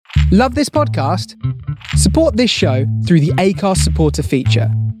Love this podcast? Support this show through the Acast supporter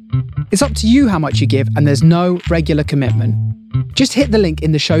feature. It's up to you how much you give, and there's no regular commitment. Just hit the link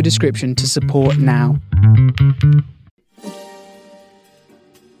in the show description to support now.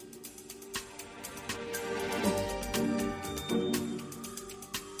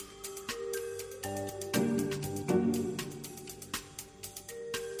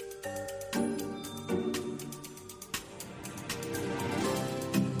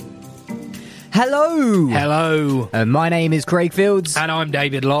 Hello! Hello. My name is Craig Fields. And I'm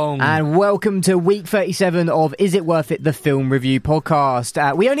David Long. And welcome to week 37 of Is It Worth It, the film review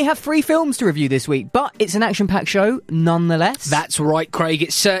podcast. We only have 3 films to review this week, but it's an action-packed show nonetheless. That's right, Craig.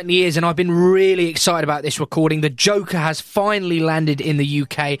 It certainly is. And I've been really excited about this recording. The Joker has finally landed in the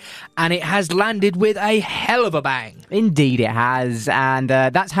UK, and it has landed with a hell of a bang. Indeed it has. And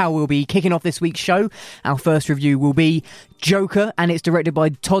that's how we'll be kicking off this week's show. Our first review will be Joker, and it's directed by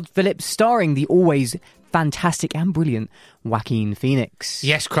Todd Phillips, starring the always fantastic and brilliant Joaquin Phoenix.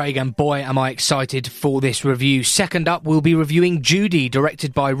 Yes, Craig, and boy, am I excited for this review. Second up, we'll be reviewing Judy,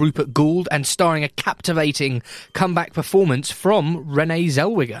 directed by Rupert Gould and starring a captivating comeback performance from Renee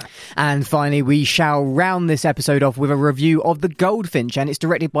Zellweger. And finally, we shall round this episode off with a review of The Goldfinch, and it's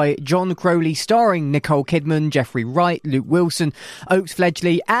directed by John Crowley, starring Nicole Kidman, Jeffrey Wright, Luke Wilson, Oakes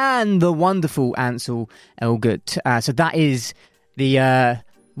Fledgley, and the wonderful Ansel Elgort. So that is the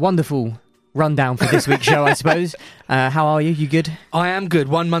wonderful rundown for this week's show, I suppose. How are you? You good? I am good.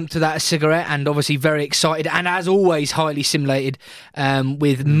 1 month to that, a cigarette, and obviously very excited, and as always, highly simulated,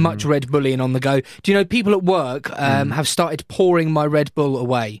 with much Red Bulling on the go. Do you know, people at work have started pouring my Red Bull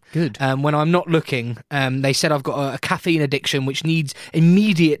away. Good. When I'm not looking. They said I've got a caffeine addiction which needs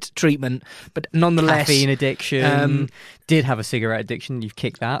immediate treatment, but nonetheless... Caffeine addiction. Did have a cigarette addiction. You've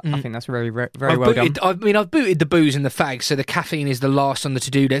kicked that. I think that's very well done. I've booted the booze and the fags, so the caffeine is the last on the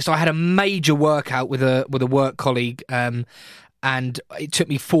to-do list. I had a major workout with a work colleague, and it took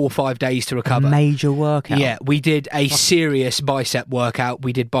me 4 or 5 days to recover. Major workout? Yeah, we did a serious bicep workout.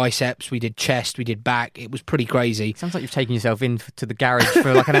 We did biceps, we did chest, we did back. It was pretty crazy. Sounds like you've taken yourself to the garage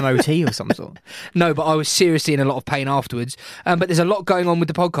for like an MOT or some sort. No, but I was seriously in a lot of pain afterwards. But there's a lot going on with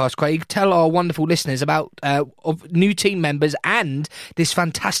the podcast, Craig. Tell our wonderful listeners about of new team members and this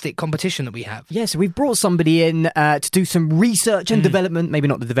fantastic competition that we have. Yeah, so we've brought somebody in to do some research and development. Maybe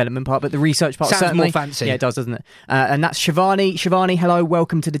not the development part, but the research part. Sounds certainly more fancy. Yeah, it does, doesn't it? And that's Shivani. Shivani, hello,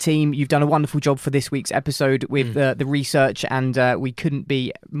 welcome to the team. You've done a wonderful job for this week's episode with the research, and we couldn't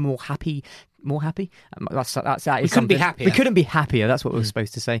be more happy. More happy? That we couldn't be happier. We couldn't be happier. That's what we were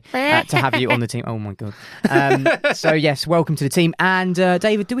supposed to say. To have you on the team. Oh my god. So yes, welcome to the team. And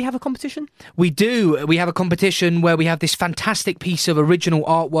David, do we have a competition? We do. We have a competition where we have this fantastic piece of original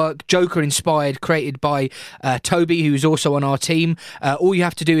artwork, Joker inspired, created by Toby, who's also on our team. All you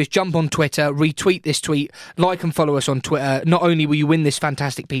have to do is jump on Twitter, retweet this tweet, like and follow us on Twitter. Not only will you win this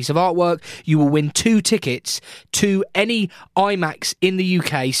fantastic piece of artwork, you will win 2 tickets to any IMAX in the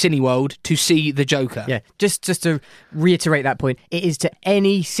UK, Cineworld, to see the Joker. Yeah, just to reiterate that point, it is to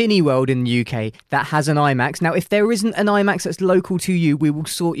any Cineworld in the UK that has an IMAX. Now, if there isn't an IMAX that's local to you, we will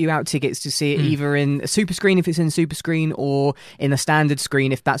sort you out tickets to see it either in a super screen if it's in super screen, or in a standard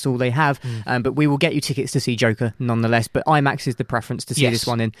screen if that's all they have. But we will get you tickets to see Joker nonetheless. But IMAX is the preference to see this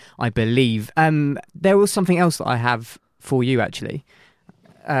one in, I believe. There was something else that I have for you, actually.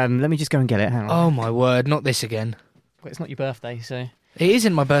 Let me just go and get it. Hang on. Oh my word, not this again. Well, it's not your birthday, so... It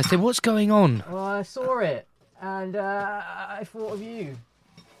isn't my birthday. What's going on? Well, I saw it, and I thought of you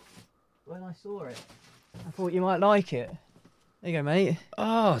when I saw it. I thought you might like it. There you go, mate.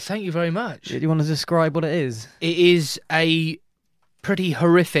 Oh, thank you very much. Do you want to describe what it is? It is a pretty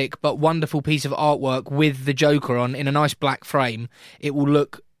horrific but wonderful piece of artwork with the Joker on in a nice black frame. It will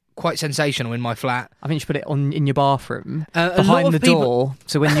look quite sensational in my flat. I think you should put it on in your bathroom, behind the door,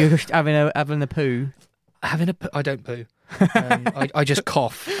 so when you're having a poo. I don't poo. I just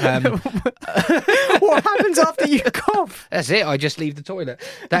cough. What happens after you cough? That's it. I just leave the toilet.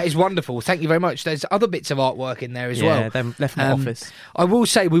 That is wonderful. Thank you very much. There's other bits of artwork in there as well. Yeah, they left my office. I will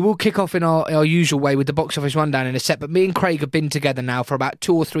say we will kick off in our usual way with the box office rundown in a sec, but me and Craig have been together now for about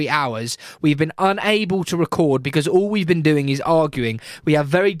 2 or 3 hours. We've been unable to record because all we've been doing is arguing. We have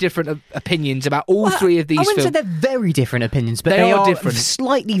very different opinions about all 3 of these films. I wouldn't say they're very different opinions, but they are different,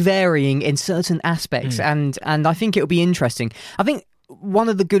 slightly varying in certain aspects, and I think it'll be interesting. I think one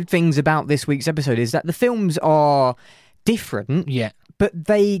of the good things about this week's episode is that the films are different, but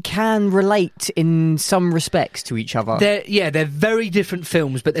they can relate in some respects to each other. They're very different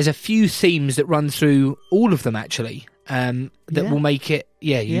films, but there's a few themes that run through all of them, actually. that will make it.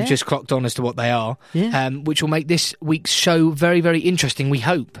 You just clocked on as to what they are. Which will make this week's show very, very interesting. We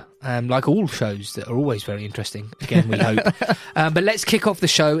hope, like all shows that are always very interesting. Again, we hope. But let's kick off the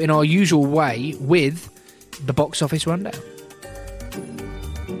show in our usual way with the box office rundown.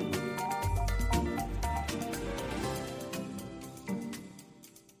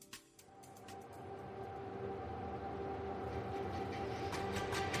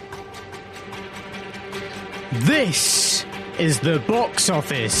 This is the box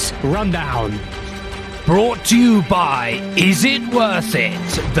office rundown. Brought to you by Is It Worth It?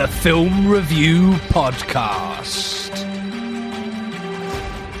 The Film Review Podcast.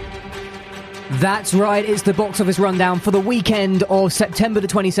 That's right, it's the box office rundown for the weekend of September the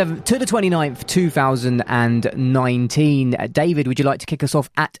 27th to the 29th, 2019. David, would you like to kick us off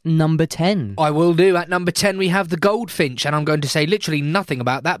at number 10? I will do. At number 10, we have The Goldfinch, and I'm going to say literally nothing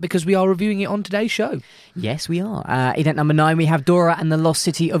about that because we are reviewing it on today's show. Yes, we are. In at number 9, we have Dora and the Lost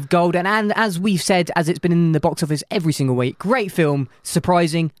City of Gold, and as we've said, as it's been in the box office every single week, great film,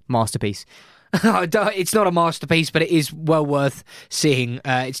 surprising, masterpiece. It's not a masterpiece, but it is well worth seeing.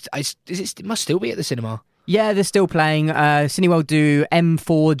 It must still be at the cinema. Yeah, they're still playing. Cineworld do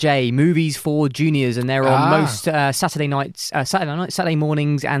M4J, Movies for Juniors, and they're on most Saturday mornings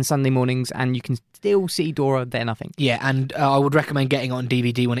and Sunday mornings, and you can still see Dora then, I think. Yeah, and I would recommend getting it on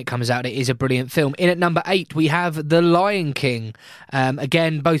DVD when it comes out. It is a brilliant film. In at number 8, we have The Lion King.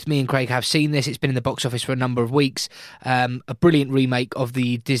 Again, both me and Craig have seen this. It's been in the box office for a number of weeks. A brilliant remake of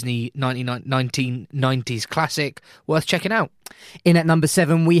the Disney 1990s classic. Worth checking out. In at number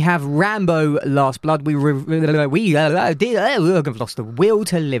 7, we have Rambo: Last Blood. I've lost the will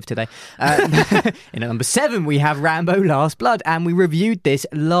to live today. In at number 7, we have Rambo: Last Blood, and we reviewed this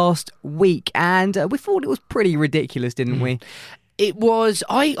last week, and we thought it was pretty ridiculous, didn't we? It was.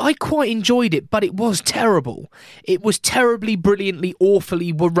 I quite enjoyed it, but it was terrible. It was terribly, brilliantly,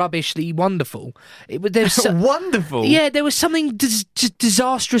 awfully, rubbishly wonderful. It was wonderful. Yeah, there was something just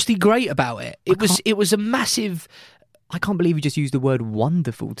disastrously great about it. It was a massive. I can't believe you just used the word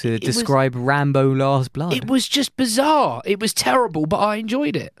wonderful to describe Rambo: Last Blood. It was just bizarre. It was terrible, but I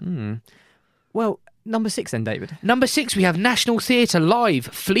enjoyed it. Well, number 6 then, David. Number 6, we have National Theatre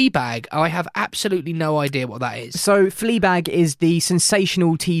Live, Fleabag. I have absolutely no idea what that is. So Fleabag is the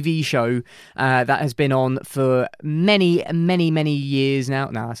sensational TV show that has been on for many, many, many years now.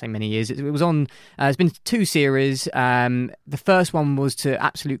 No, I say many years. It was on, it's been 2 series. The first one was to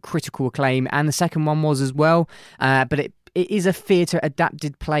absolute critical acclaim, and the second one was as well. But it is a theatre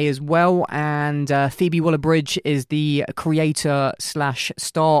adapted play as well, and Phoebe Waller-Bridge is the creator /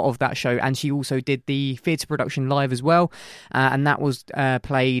 star of that show, and she also did the theatre production live as well, and that was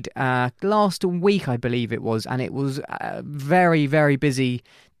played last week, I believe it was, and it was very, very busy,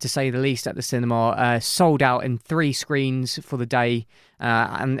 to say the least, at the cinema. Sold out in 3 screens for the day,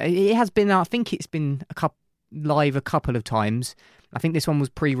 and it has been, I think it's been live a couple of times. I think this one was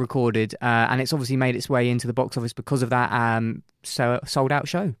pre-recorded, and it's obviously made its way into the box office because of that sold-out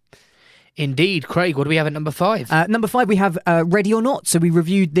show. Indeed. Craig, what do we have at number 5? Number 5, we have Ready or Not. So I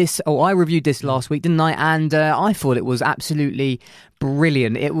reviewed this last week, didn't I? And I thought it was absolutely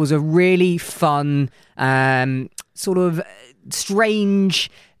brilliant. It was a really fun, sort of strange,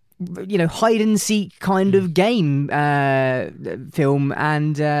 hide and seek kind of game film,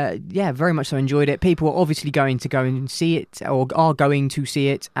 and very much so enjoyed it. People are obviously going to go and see it, or are going to see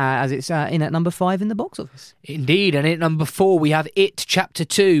it, as it's in at number 5 in the box office. Indeed. And at number 4, we have It Chapter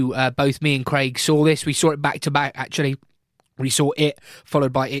 2. Both me and Craig saw this. We saw it back to back, actually. We saw It,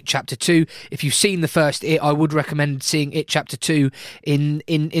 followed by It Chapter 2. If you've seen the first It, I would recommend seeing It Chapter 2 in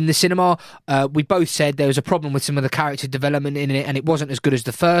the cinema. We both said there was a problem with some of the character development in it, and it wasn't as good as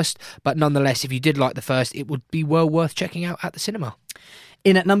the first. But nonetheless, if you did like the first, it would be well worth checking out at the cinema.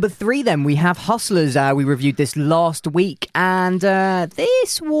 In at number 3, then, we have Hustlers. We reviewed this last week, and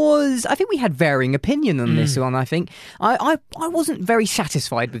this was... I think we had varying opinion on this one, I think. I wasn't very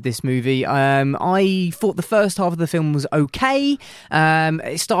satisfied with this movie. I thought the first half of the film was okay.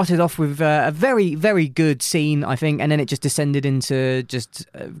 It started off with a very, very good scene, I think, and then it just descended into just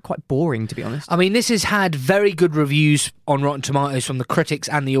quite boring, to be honest. I mean, this has had very good reviews on Rotten Tomatoes from the critics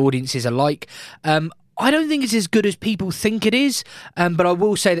and the audiences alike. I don't think it's as good as people think it is, but I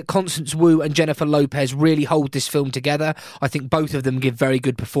will say that Constance Wu and Jennifer Lopez really hold this film together. I think both of them give very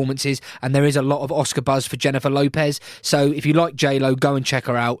good performances, and there is a lot of Oscar buzz for Jennifer Lopez. So if you like J-Lo, go and check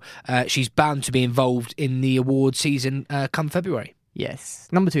her out. She's bound to be involved in the award season come February. Yes.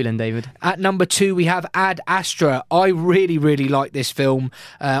 Number 2 then, David. At number 2, we have Ad Astra. I really, really like this film.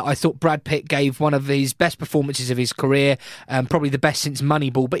 I thought Brad Pitt gave one of his best performances of his career, probably the best since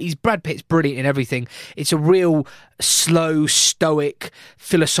Moneyball, but Brad Pitt's brilliant in everything. It's a real slow, stoic,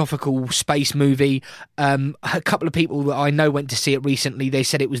 philosophical space movie. A couple of people that I know went to see it recently. They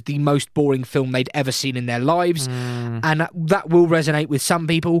said it was the most boring film they'd ever seen in their lives, and that will resonate with some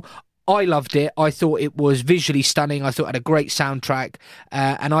people. I loved it. I thought it was visually stunning. I thought it had a great soundtrack,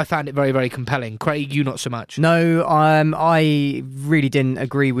 and I found it very, very compelling. Craig, you not so much. No, I really didn't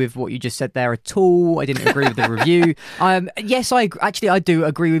agree with what you just said there at all. I didn't agree with the review. Yes, I do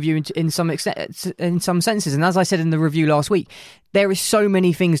agree with you in some extent, in some senses. And as I said in the review last week, there is so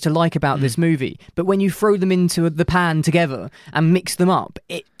many things to like about this movie, but when you throw them into the pan together and mix them up,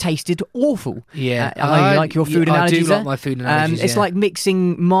 it tasted awful. Yeah, I like your food analogies. I do like my food analogies. It's like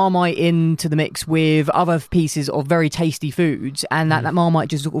mixing Marmite into the mix with other pieces of very tasty foods, and that Marmite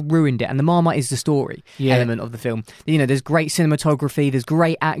just sort of ruined it. And the Marmite is the story element of the film. You know, there's great cinematography, there's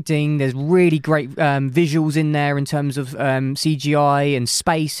great acting, there's really great visuals in there in terms of CGI and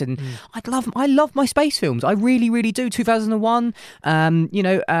space, and I love my space films. I really, really do. 2001.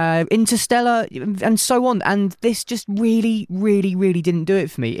 Interstellar and so on, and this just really, really, really didn't do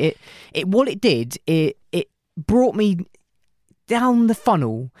it for me. It brought me down the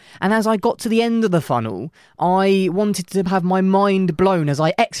funnel, and as I got to the end of the funnel, I wanted to have my mind blown as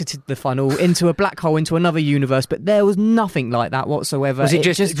I exited the funnel into a black hole, into another universe, but there was nothing like that whatsoever. Was it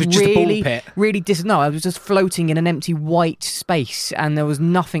just a ball pit? No, I was just floating in an empty white space, and there was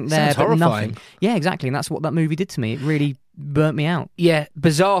nothing there. Sounds horrifying. Nothing. Yeah, exactly, and that's what that movie did to me. It really burnt me out. Yeah,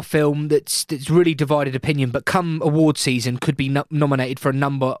 bizarre film that's really divided opinion, but come award season could be nominated for a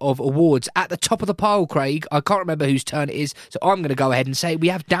number of awards. At the top of the pile, Craig, I can't remember whose turn it is, so I'm going to go ahead and say we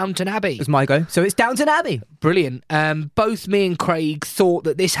have Downton Abbey. It's my go. So it's Downton Abbey. Brilliant. Both me and Craig thought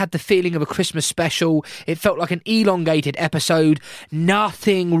that this had the feeling of a Christmas special. It felt like an elongated episode.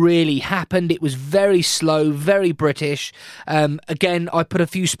 Nothing really happened. It was very slow, very British. Again, I put a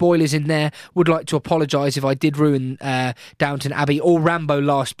few spoilers in there. Would like to apologise if I did ruin Downton Abbey or Rambo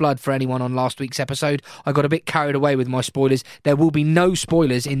Last Blood for anyone on last week's episode. I got a bit carried away with my spoilers. There will be no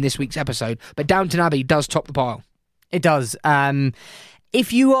spoilers in this week's episode, but Downton Abbey does top the pile. It does.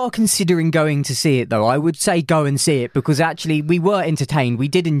 If you are considering going to see it, though, I would say go and see it, because actually we were entertained. We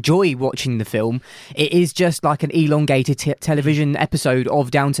did enjoy watching the film. It is just like an elongated television episode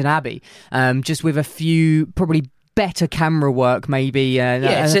of Downton Abbey, just with a few probably better camera work, maybe,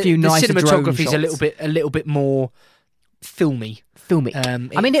 a few nicer drone shots. The cinematography is a little bit more filmic.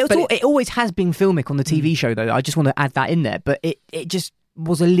 It always has been filmic on the TV show, though. I just want to add that in there, but it just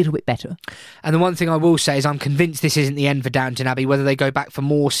was a little bit better. And the one thing I will say is I'm convinced this isn't the end for Downton Abbey, whether they go back for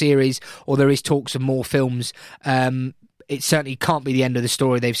more series or there is talks of more films. It certainly can't be the end of the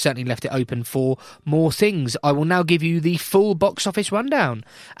story. They've certainly left it open for more things. I will now give you the full box office rundown.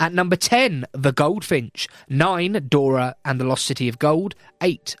 At number 10, The Goldfinch. 9, Dora and the Lost City of Gold.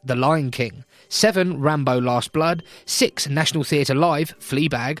 8, The Lion King. 7, Rambo Last Blood. 6, National Theatre Live,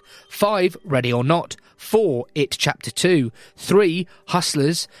 Fleabag. 5, Ready or Not. 4, It Chapter 2. 3,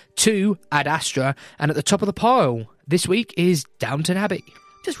 Hustlers. 2, Ad Astra. And at the top of the pile this week is Downton Abbey.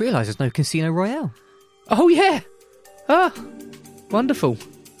 Just realised there's no Casino Royale. Oh, yeah. Ah, wonderful.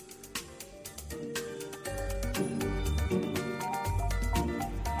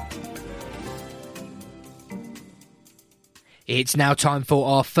 It's now time for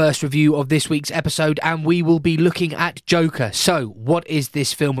our first review of this week's episode, and we will be looking at Joker. So, what is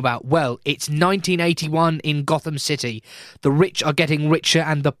this film about? Well, it's 1981 in Gotham City. The rich are getting richer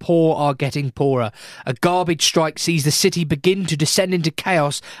and the poor are getting poorer. A garbage strike sees the city begin to descend into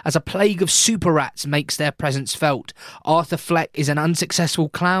chaos as a plague of super rats makes their presence felt. Arthur Fleck is an unsuccessful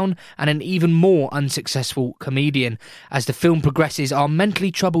clown and an even more unsuccessful comedian. As the film progresses, our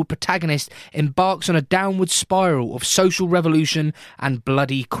mentally troubled protagonist embarks on a downward spiral of social revolution and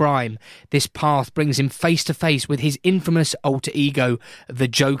bloody crime. This path brings him face to face with his infamous alter ego, the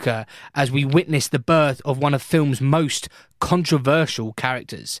Joker, as we witness the birth of one of film's most controversial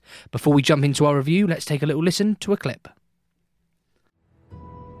characters. Before we jump into our review, let's take a little listen to a clip.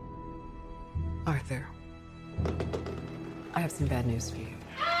 Arthur, I have some bad news for you.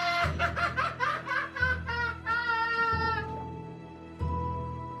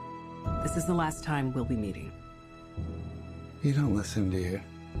 This is the last time we'll be meeting. You don't listen, do you?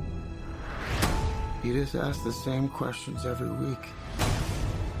 You just ask the same questions every week.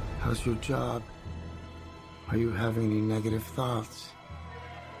 How's your job? Are you having any negative thoughts?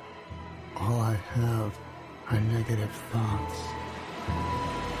 All I have are negative thoughts.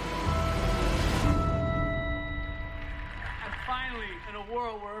 And finally,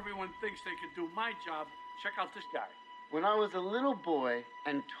 world where everyone thinks they can do my job, check out this guy. When I was a little boy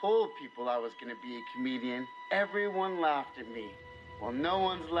and told people I was going to be a comedian, everyone laughed at me. Well, no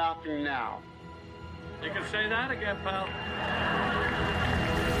one's laughing now. You can say that again, pal.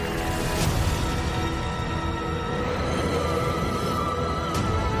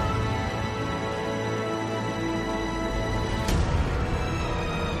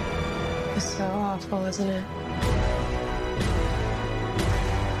 It's so awful, isn't it?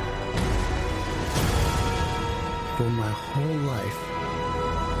 For my whole life,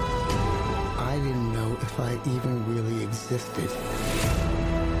 I didn't know if I even really existed.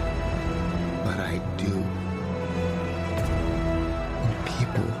 But I do. And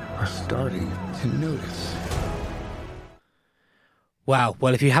people are starting to notice. Wow.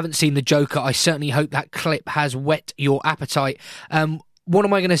 Well, if you haven't seen The Joker, I certainly hope that clip has whet your appetite. What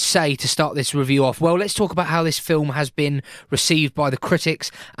am I going to say to start this review off? Well, let's talk about how this film has been received by the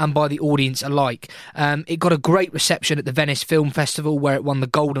critics and by the audience alike. It got a great reception at the Venice Film Festival, where it won the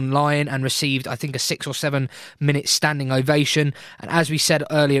Golden Lion and received, I think, a 6 or 7 minute standing ovation. And as we said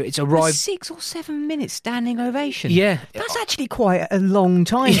earlier, it's arrived... 6 or 7 minutes standing ovation? Yeah. That's actually quite a long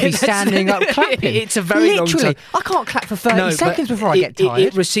time to be standing up clapping. It's a very long time. I can't clap for 30 seconds before I get tired.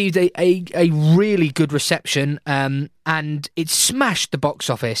 It received a really good reception, and it smashed the box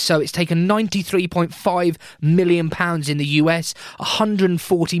office. So it's taken £93.5 million in the US,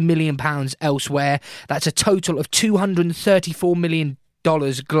 £140 million elsewhere. That's a total of $234 million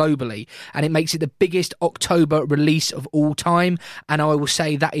globally, and it makes it the biggest October release of all time. And I will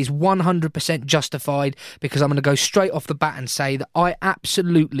say that is 100% justified, because I'm going to go straight off the bat and say that I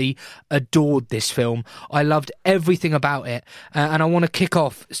absolutely adored this film. I loved everything about it, and I want to kick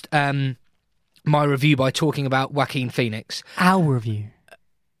off my review by talking about Joaquin Phoenix. Our review.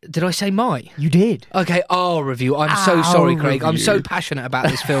 Did I say my? You did. Okay, our review. I'm so sorry, Craig. I'm so passionate about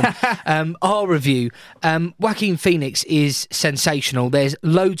this film. Our review. Joaquin Phoenix is sensational. There's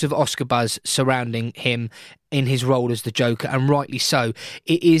loads of Oscar buzz surrounding him in his role as the Joker, and rightly so.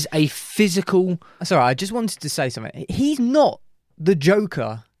 It is a physical... Sorry, I just wanted to say something. He's not the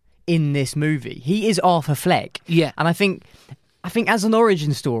Joker in this movie. He is Arthur Fleck. Yeah. And I think as an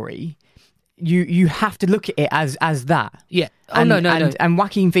origin story... You have to look at it as that. Yeah. Oh, no. And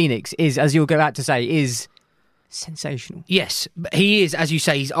Joaquin Phoenix is, as you'll go out to say, is sensational. Yes, he is, as you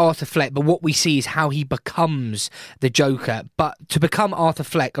say, he's Arthur Fleck, but what we see is how he becomes the Joker. But to become Arthur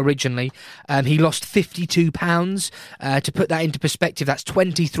Fleck originally, he lost 52 pounds. To put that into perspective, that's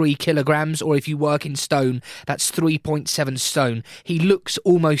 23 kilograms, or if you work in stone, that's 3.7 stone. He looks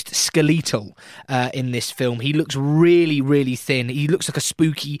almost skeletal in this film. He looks really, really thin. He looks like a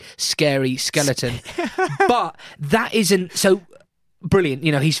spooky, scary skeleton. But that isn't... So brilliant,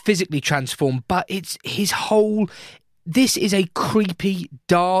 he's physically transformed, but it's his whole... This is a creepy,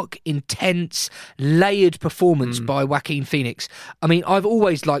 dark, intense, layered performance by Joaquin Phoenix. I mean, I've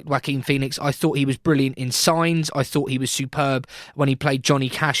always liked Joaquin Phoenix. I thought he was brilliant in Signs. I thought he was superb when he played Johnny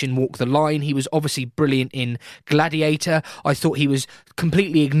Cash in Walk the Line. He was obviously brilliant in Gladiator. I thought he was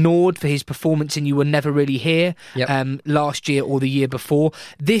completely ignored for his performance in You Were Never Really Here last year or the year before.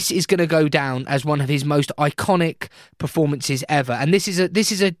 This is going to go down as one of his most iconic performances ever. And this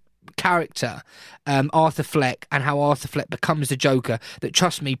is a character, Arthur Fleck, and how Arthur Fleck becomes the Joker, that,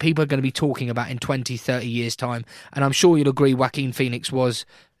 trust me, people are going to be talking about in 20, 30 years' time. And I'm sure you'll agree Joaquin Phoenix was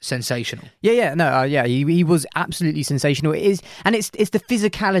sensational. He was absolutely sensational. It is, and it's the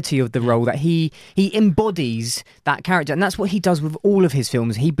physicality of the role that he embodies that character, and that's what he does with all of his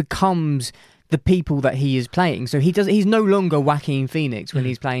films. He becomes the people that he is playing. So he's no longer Joaquin Phoenix when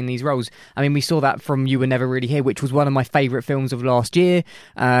he's playing these roles. I mean, we saw that from You Were Never Really Here, which was one of my favourite films of last year.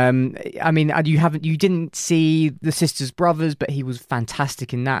 I mean, you didn't see The Sisters Brothers, but he was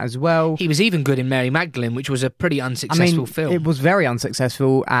fantastic in that as well. He was even good in Mary Magdalene, which was a pretty unsuccessful film. It was very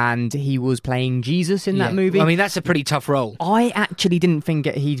unsuccessful, and he was playing Jesus in that movie. I mean, that's a pretty tough role. I actually didn't think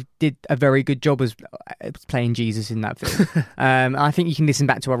he did a very good job as playing Jesus in that film. I think you can listen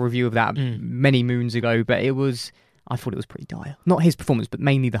back to our review of that many moons ago, but I thought it was pretty dire. Not his performance, but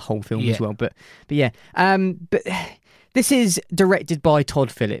mainly the whole film as well. But yeah. But this is directed by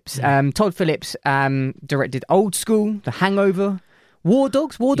Todd Phillips. Todd Phillips directed Old School, The Hangover, War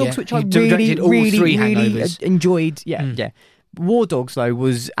Dogs, which I really enjoyed. Yeah. War Dogs, though,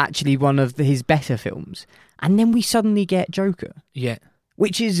 was actually one of his better films. And then we suddenly get Joker. Yeah.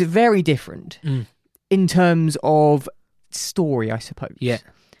 Which is very different in terms of story, I suppose. Yeah.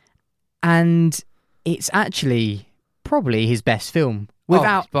 And it's actually probably his best film,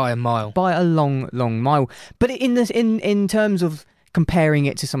 without by a mile, by a long mile. But in terms of comparing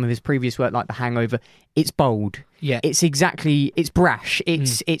it to some of his previous work, like The Hangover, it's bold. Yeah. It's brash.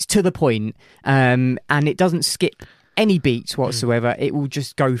 It's to the point, and it doesn't skip any beats whatsoever. It will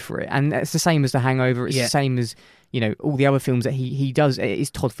just go for it, and it's the same as The Hangover. It's the same as all the other films that he does. It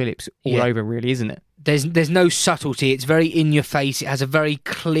is Todd Phillips all over, really, isn't it? There's no subtlety. It's very in your face. It has a very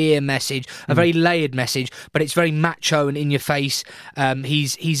clear message, a very layered message, but it's very macho and in your face.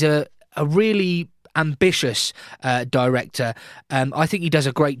 He's a really ambitious director. I think he does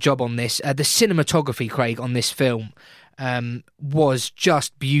a great job on this. The cinematography, Craig, on this film was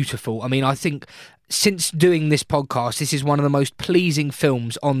just beautiful. I mean, I think since doing this podcast, this is one of the most pleasing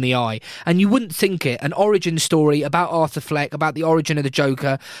films on the eye. And you wouldn't think it. An origin story about Arthur Fleck, about the origin of the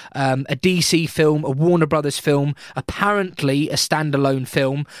Joker, a DC film, a Warner Brothers film, apparently a standalone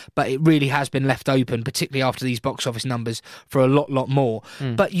film, but it really has been left open, particularly after these box office numbers, for a lot more.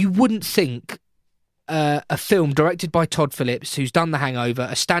 But you wouldn't think a film directed by Todd Phillips, who's done The Hangover,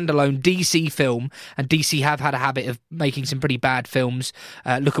 a standalone DC film, and DC have had a habit of making some pretty bad films.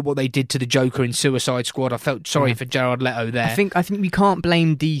 Look at what they did to the Joker in Suicide Squad. I felt sorry for Jared Leto there. I think we can't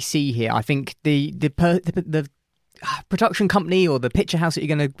blame DC here. I think the production company or the picture house that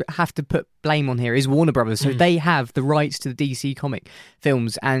you're going to have to put blame on here is Warner Brothers. So they have the rights to the DC comic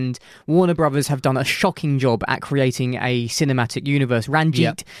films, and Warner Brothers have done a shocking job at creating a cinematic universe.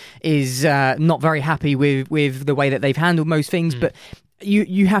 Ranjit is not very happy with the way that they've handled most things, but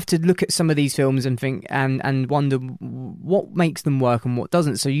you have to look at some of these films and think and wonder what makes them work and what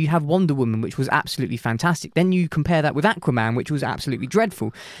doesn't. So you have Wonder Woman, which was absolutely fantastic. Then you compare that with Aquaman, which was absolutely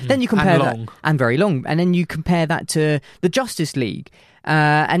dreadful. Then you compare and very long. And then you compare that to the Justice League.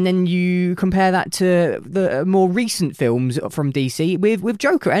 And then you compare that to the more recent films from DC with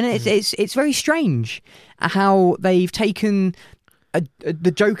Joker, and it's very strange how they've taken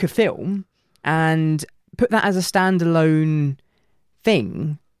the Joker film and put that as a standalone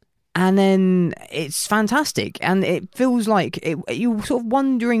thing, and then it's fantastic, and it feels like you're sort of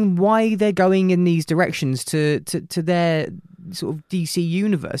wondering why they're going in these directions to their sort of DC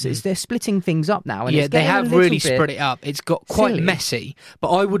universe. They're splitting things up now, and they have really spread it up. It's got quite silly. Messy, but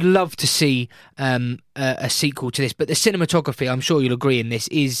I would love to see a sequel to this. But the cinematography, I'm sure you'll agree in this,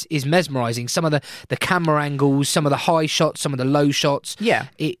 is mesmerising. Some of the camera angles, some of the high shots, some of the low shots. Yeah,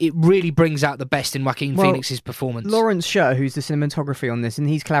 it really brings out the best in Joaquin Phoenix's performance. Lawrence Sher, who's the cinematography on this, and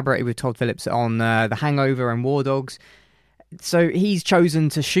he's collaborated with Todd Phillips on The Hangover and War Dogs. So he's chosen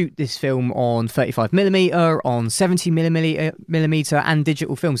to shoot this film on 35mm, on 70mm and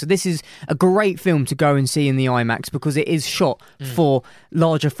digital film. So this is a great film to go and see in the IMAX because it is shot for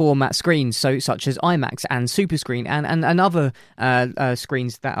larger format screens, so such as IMAX and Super Screen and other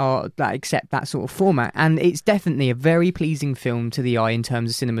screens that accept that sort of format. And it's definitely a very pleasing film to the eye in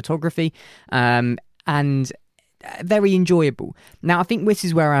terms of cinematography, and very enjoyable. Now, I think this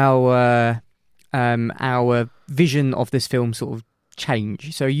is where our vision of this film sort of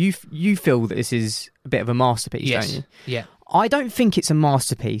change. So you feel that this is a bit of a masterpiece, don't you? Yeah. I don't think it's a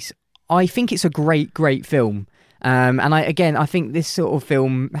masterpiece. I think it's a great film. And I think this sort of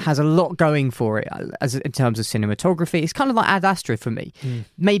film has a lot going for it in terms of cinematography. It's kind of like Ad Astra for me.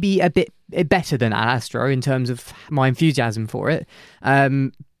 Maybe a bit better than Ad Astra in terms of my enthusiasm for it.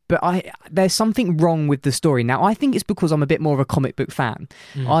 But there's something wrong with the story. Now, I think it's because I'm a bit more of a comic book fan.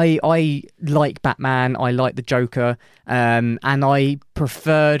 I like Batman, I like the Joker, and I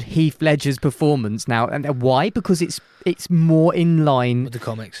preferred Heath Ledger's performance. Now, and why? Because it's more in line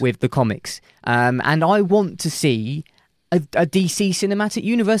with the comics. And I want to see a DC cinematic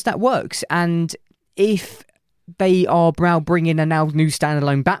universe that works. And if they are now bringing a new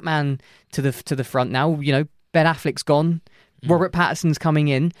standalone Batman to the front now, Ben Affleck's gone. Robert Pattinson's coming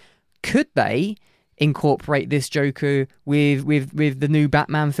in. Could they incorporate this Joker with the new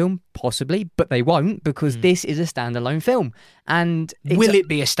Batman film? Possibly, but they won't because this is a standalone film. And will it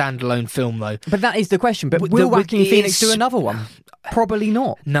be a standalone film though? But that is the question. But will Joaquin Phoenix do another one? Probably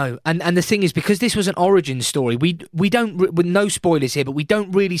not. No, and the thing is, because this was an origin story, we don't, with no spoilers here, but we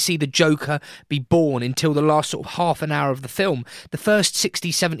don't really see the Joker be born until the last sort of half an hour of the film. The first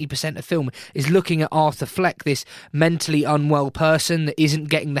 60-70% of the film is looking at Arthur Fleck, this mentally unwell person that isn't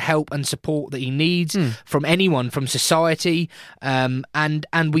getting the help and support that he needs from anyone, from society, and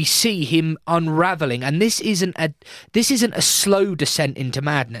we see him unravelling. And this isn't a slow descent into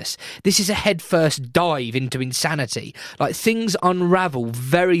madness. This is a headfirst dive into insanity. Like, things unravel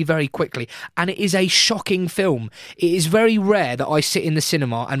very, very quickly, and it is a shocking film. It is very rare that I sit in the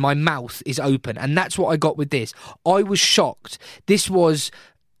cinema and my mouth is open, and that's what I got with this. I was shocked. This was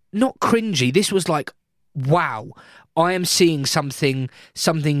not cringy. This was like, wow. I am seeing something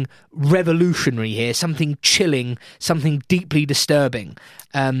revolutionary here, something chilling, something deeply disturbing.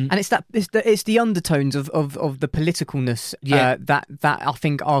 And it's the undertones of the politicalness that I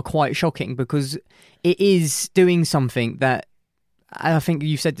think are quite shocking, because it is doing something that, I think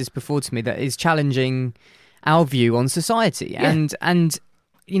you said this before to me, that is challenging our view on society. Yeah. And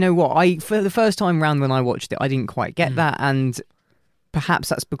you know what, for the first time round when I watched it, I didn't quite get that, and perhaps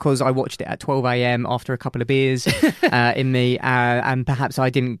that's because I watched it at 12 a.m. after a couple of beers in me, and perhaps I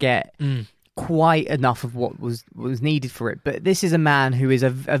didn't get quite enough of what was needed for it. But this is a man who is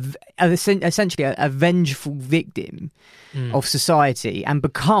essentially a vengeful victim of society, and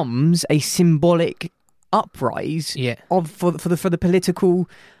becomes a symbolic uprise for the political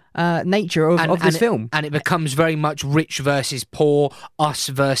nature of this film. And it becomes very much rich versus poor, us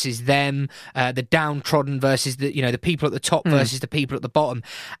versus them, the downtrodden versus the people at the top versus the people at the bottom.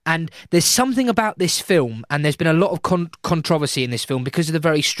 And there's something about this film, and there's been a lot of controversy in this film because of the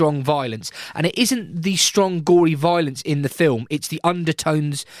very strong violence. And it isn't the strong, gory violence in the film, it's the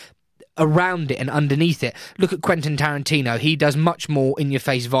undertones around it and underneath it. Look at Quentin Tarantino. He does much more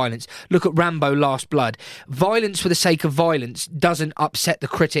in-your-face violence. Look at Rambo: Last Blood. Violence for the sake of violence doesn't upset the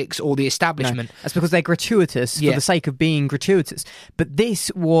critics or the establishment. No, that's because they're gratuitous for the sake of being gratuitous. But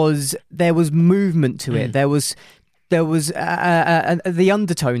there was movement to it. There was the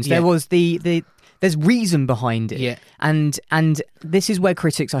undertones. There was there's reason behind it. Yeah. And this is where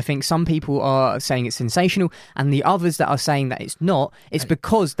critics, I think, some people are saying it's sensational, and the others that are saying that it's not, it's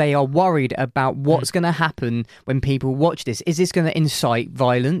because they are worried about what's going to happen when people watch this. Is this going to incite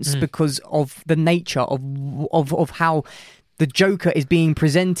violence because of the nature of how the Joker is being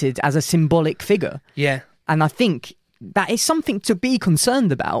presented as a symbolic figure? Yeah. And I think that is something to be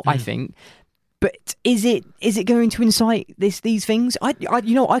concerned about, I think. But is it going to incite these things? I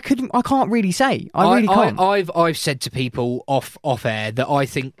can't really say. I really can't. I've said to people off air that I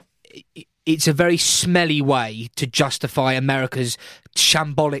think it's a very smelly way to justify America's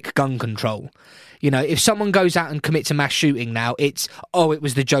shambolic gun control. You know, if someone goes out and commits a mass shooting now, it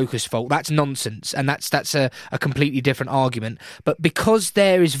was the Joker's fault. That's nonsense, and that's a completely different argument. But because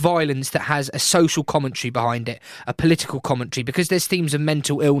there is violence that has a social commentary behind it, a political commentary, because there's themes of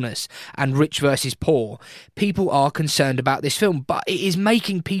mental illness and rich versus poor, people are concerned about this film. But it is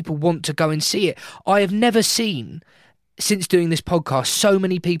making people want to go and see it. I have never seen, since doing this podcast, so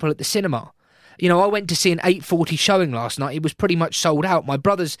many people at the cinema. You know, I went to see an 8:40 showing last night. It was pretty much sold out. My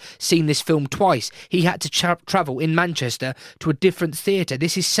brother's seen this film twice. He had to travel in Manchester to a different theatre.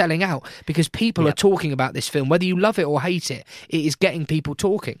 This is selling out because people are talking about this film. Whether you love it or hate it, it is getting people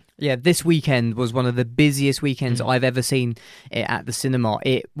talking. Yeah, this weekend was one of the busiest weekends I've ever seen it at the cinema.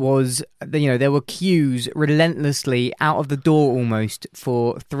 It was, there were queues relentlessly out of the door almost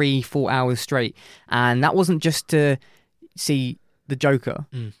for 3-4 hours straight. And that wasn't just to see the Joker.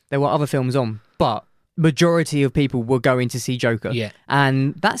 There were other films on, but majority of people were going to see Joker. Yeah.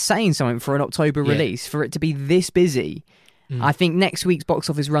 And that's saying something for an October release, for it to be this busy. I think next week's box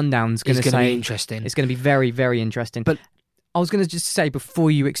office rundown's going to be interesting. It's going to be very, very interesting. But I was going to just say,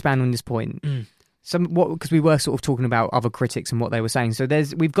 before you expand on this point, because we were sort of talking about other critics and what they were saying. So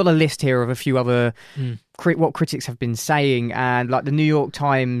we've got a list here of a few other what critics have been saying, and like the New York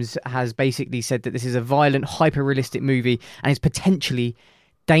Times has basically said that this is a violent, hyper-realistic movie and it's potentially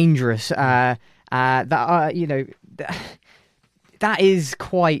dangerous. That is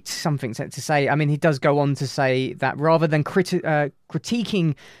quite something to say. I mean, he does go on to say that rather than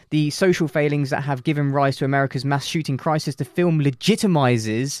critiquing the social failings that have given rise to America's mass shooting crisis, the film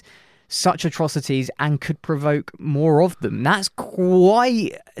legitimizes such atrocities and could provoke more of them. That's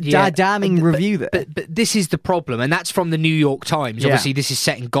quite a damning review there. But this is the problem, and that's from the New York Times. Obviously, this is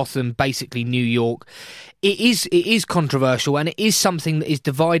set in Gotham, basically New York. It is controversial, and it is something that is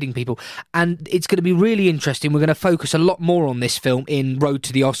dividing people. And it's going to be really interesting. We're going to focus a lot more on this film in Road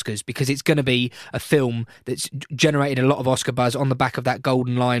to the Oscars, because it's going to be a film that's generated a lot of Oscar buzz on the back of that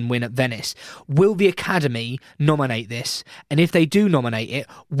Golden Lion win at Venice. Will the Academy nominate this? And if they do nominate it,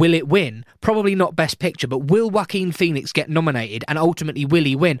 will it win? Probably not Best Picture, but will Joaquin Phoenix get nominated, and ultimately will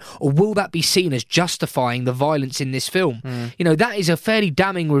he win? Or will that be seen as justifying the violence in this film? You know, that is a fairly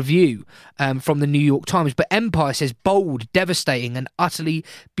damning review from the New York Times. But Empire says bold, devastating and utterly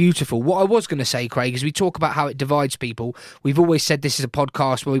beautiful. What I was going to say, Craig, is we talk about how it divides people. We've always said this is a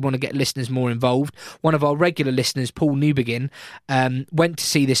podcast where we want to get listeners more involved. One of our regular listeners, Paul Newbegin, went to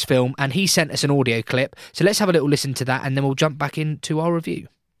see this film and he sent us an audio clip. So let's have a little listen to that and then we'll jump back into our review.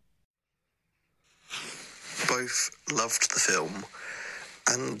 Both loved the film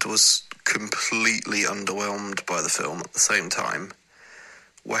and was completely underwhelmed by the film at the same time.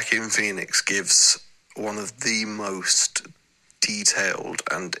 Joaquin Phoenix gives one of the most detailed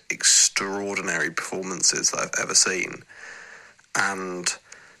and extraordinary performances that I've ever seen. And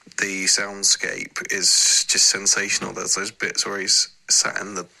the soundscape is just sensational. There's those bits where he's sat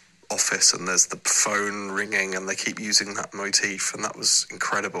in the office and there's the phone ringing and they keep using that motif, and that was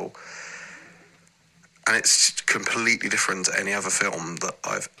incredible. And it's completely different to any other film that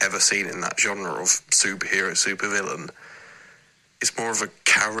I've ever seen in that genre of superhero, supervillain. It's more of a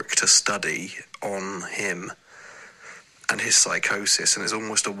character study on him and his psychosis, and it's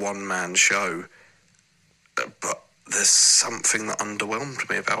almost a one-man show. But there's something that underwhelmed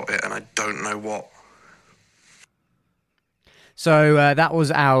me about it, and I don't know what. So that was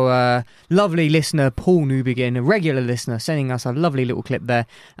our lovely listener, Paul Newbegin, a regular listener, sending us a lovely little clip there,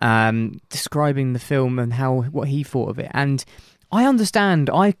 describing the film and what he thought of it. And I understand,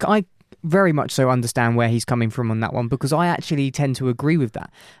 I very much so understand where he's coming from on that one, because I actually tend to agree with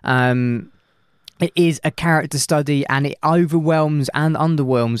that. It is a character study, and it overwhelms and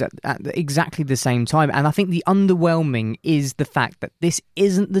underwhelms at exactly the same time. And I think the underwhelming is the fact that this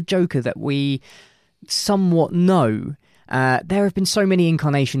isn't the Joker that we somewhat know. There have been so many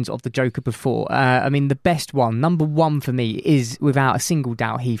incarnations of the Joker before. I mean, the best one, number one for me, is without a single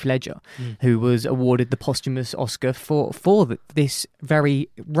doubt Heath Ledger, who was awarded the posthumous Oscar for this very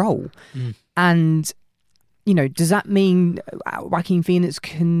role. And, you know, does that mean Joaquin Phoenix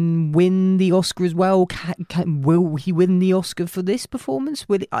can win the Oscar as well? Will he win the Oscar for this performance?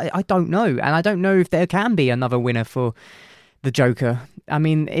 I don't know. And I don't know if there can be another winner for the Joker. I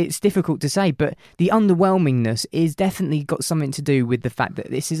mean, it's difficult to say, but the underwhelmingness is definitely got something to do with the fact that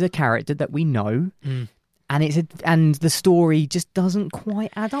this is a character that we know, and the story just doesn't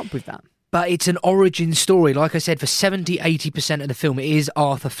quite add up with that. But it's an origin story. Like I said, for 70-80% of the film, it is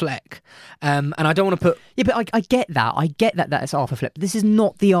Arthur Fleck. And I don't want to put... Yeah, but I get that. I get that that's Arthur Fleck. But this is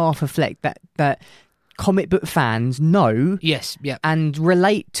not the Arthur Fleck that comic book fans know, yes, yeah, and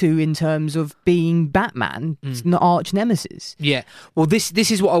relate to in terms of being Batman's arch nemesis. Yeah, well, this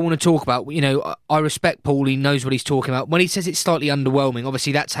is what I want to talk about. You know, I respect Paul; he knows what he's talking about. When he says it's slightly underwhelming,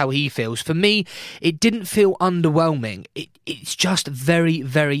 obviously that's how he feels. For me, it didn't feel underwhelming. It's just very,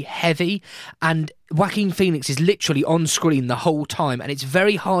 very heavy, and Joaquin Phoenix is literally on screen the whole time, and it's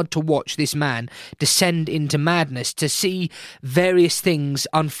very hard to watch this man descend into madness, to see various things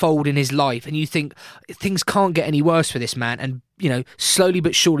unfold in his life, and you think things can't get any worse for this man, and you know, slowly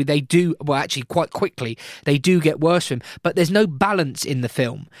but surely they do, well actually quite quickly, they do get worse for him, but there's no balance in the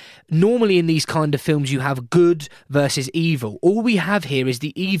film. Normally in these kind of films you have good versus evil. All we have here is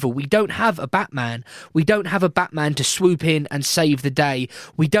the evil. We don't have a Batman. We don't have a Batman to swoop in and save the day.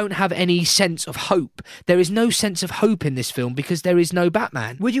 We don't have any sense of hope. There is no sense of hope in this film because there is no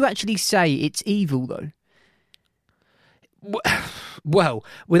Batman. Would you actually say it's evil though? Well,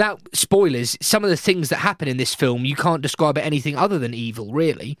 without spoilers, some of the things that happen in this film, you can't describe it anything other than evil,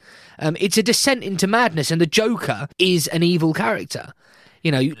 really. It's a descent into madness, and the Joker is an evil character.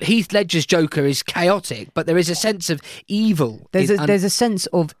 You know, Heath Ledger's Joker is chaotic, but there is a sense of evil. There's a sense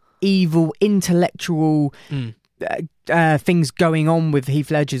of evil, intellectual things going on with Heath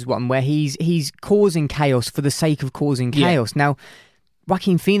Ledger's one, where he's causing chaos for the sake of causing chaos. Now,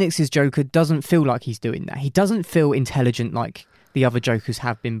 Joaquin Phoenix's Joker doesn't feel like he's doing that. He doesn't feel intelligent like the other Jokers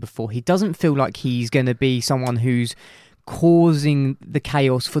have been before. He doesn't feel like he's going to be someone who's causing the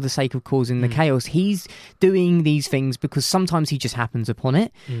chaos for the sake of causing the chaos. He's doing these things because sometimes he just happens upon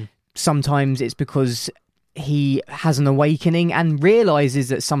it. Sometimes it's because he has an awakening and realises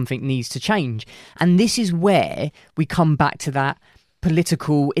that something needs to change. And this is where we come back to that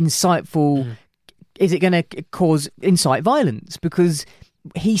political, insightful... Is it going to incite violence? Because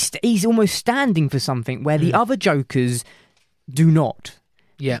he's almost standing for something where the other Jokers do not.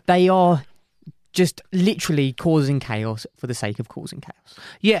 Yeah. They are just literally causing chaos for the sake of causing chaos.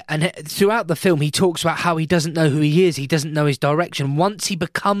 Yeah, and throughout the film, he talks about how he doesn't know who he is. He doesn't know his direction. Once he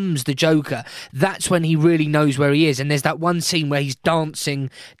becomes the Joker, that's when he really knows where he is. And there's that one scene where he's dancing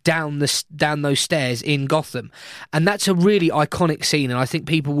down those stairs in Gotham. And that's a really iconic scene. And I think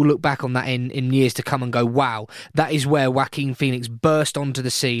people will look back on that in years to come and go, wow, that is where Joaquin Phoenix burst onto the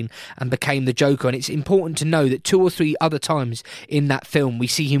scene and became the Joker. And it's important to know that 2 or 3 other times in that film, we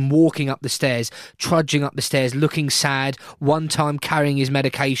see him walking up the stairs, trudging up the stairs, looking sad, one time carrying his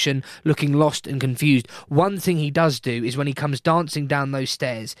medication, looking lost and confused. One thing he does do is when he comes dancing down those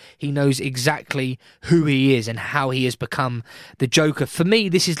stairs, he knows exactly who he is and how he has become the Joker. For me,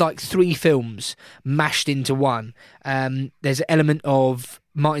 this is like 3 films mashed into one. There's an element of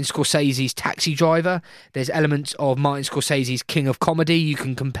Martin Scorsese's Taxi Driver. There's elements of Martin Scorsese's King of Comedy. You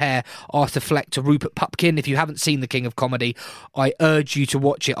can compare Arthur Fleck to Rupert Pupkin. If you haven't seen The King of Comedy, I urge you to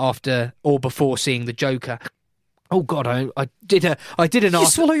watch it after or before seeing The Joker. Oh God, I did an You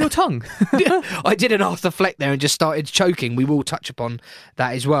swallow your tongue. I did an Arthur Fleck there and just started choking. We will touch upon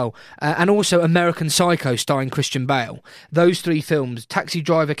that as well. And also American Psycho starring Christian Bale. Those three films, Taxi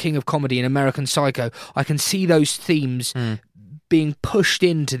Driver, King of Comedy and American Psycho, I can see those themes being pushed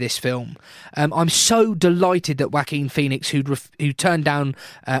into this film. I'm so delighted that Joaquin Phoenix, who turned down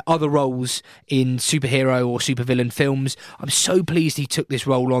other roles in superhero or supervillain films, I'm so pleased he took this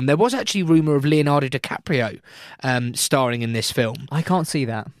role on. There was actually rumour of Leonardo DiCaprio starring in this film. I can't see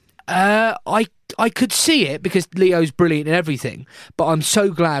that. I could see it because Leo's brilliant in everything, but I'm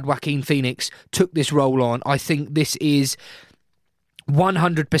so glad Joaquin Phoenix took this role on. I think this is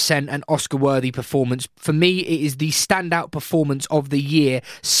 100% an Oscar-worthy performance. For me, it is the standout performance of the year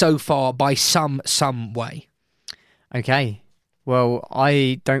so far by some way. Okay. Well,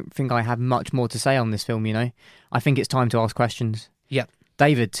 I don't think I have much more to say on this film, I think it's time to ask questions. Yeah.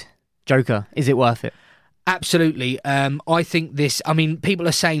 David, Joker, is it worth it? Absolutely. I think people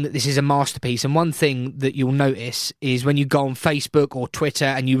are saying that this is a masterpiece, and one thing that you'll notice is when you go on Facebook or Twitter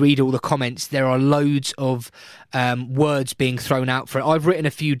and you read all the comments, there are loads of words being thrown out for it. I've written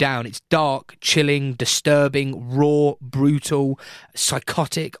a few down. It's dark, chilling, disturbing, raw, brutal,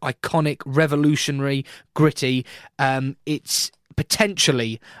 psychotic, iconic, revolutionary, gritty. It's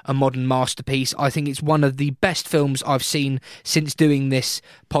potentially a modern masterpiece. I think it's one of the best films I've seen since doing this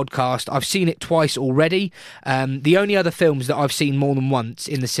podcast. I've seen it twice already. The only other films that I've seen more than once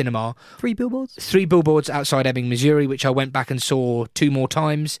in the cinema: Three Billboards Outside Ebbing, Missouri, which I went back and saw 2 more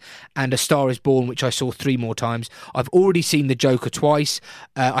times, and A Star Is Born, which I saw 3 more times. I've already seen The Joker twice.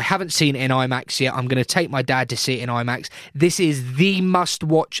 I haven't seen it in IMAX yet. I'm going to take my dad to see it in IMAX. This is the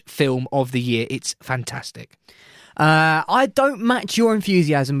must-watch film of the year. It's fantastic. I don't match your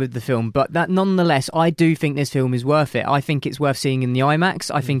enthusiasm with the film, but that nonetheless, I do think this film is worth it. I think it's worth seeing in the IMAX.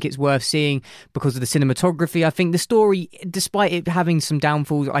 I think it's worth seeing because of the cinematography. I think the story, despite it having some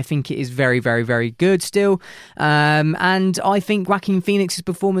downfalls, I think it is very, very, very good still. And I think Joaquin Phoenix's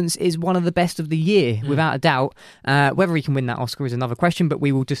performance is one of the best of the year, without a doubt. Whether he can win that Oscar is another question, but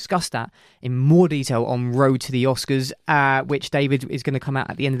we will discuss that in more detail on Road to the Oscars, which, David, is going to come out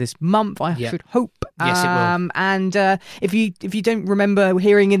at the end of this month, I should hope. Yes, it will. And if you don't remember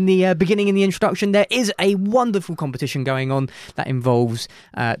hearing in the beginning in the introduction, there is a wonderful competition going on that involves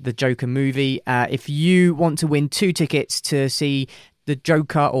the Joker movie. If you want to win 2 tickets to see the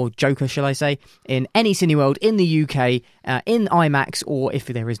Joker, or Joker shall I say, in any Cineworld in the UK, in IMAX, or if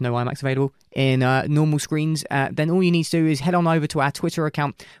there is no IMAX available, in normal screens, then all you need to do is head on over to our Twitter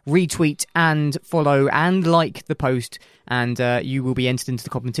account, retweet and follow and like the post, and you will be entered into the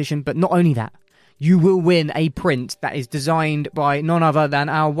competition. But not only that, you will win a print that is designed by none other than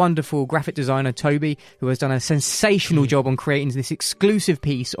our wonderful graphic designer, Toby, who has done a sensational job on creating this exclusive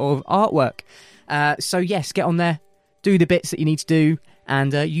piece of artwork. So yes, get on there, do the bits that you need to do,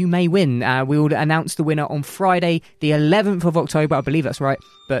 and you may win. We will announce the winner on Friday, the 11th of October. I believe that's right,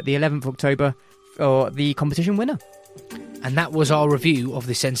 but the 11th of October for the competition winner. And that was our review of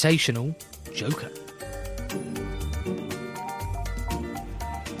the sensational Joker.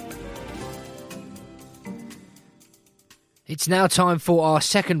 It's now time for our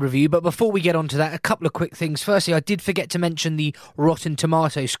second review, but before we get on to that, a couple of quick things. Firstly, I did forget to mention the Rotten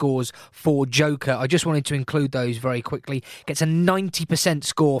Tomato scores for Joker. I just wanted to include those very quickly. Gets a 90%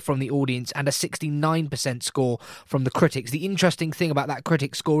 score from the audience and a 69% score from the critics. The interesting thing about that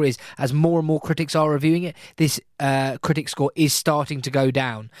critic score is, as more and more critics are reviewing it, this critic score is starting to go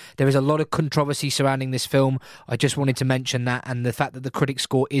down. There is a lot of controversy surrounding this film. I just wanted to mention that, and the fact that the critic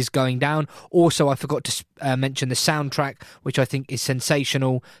score is going down. Also, I forgot to mention the soundtrack, which I think is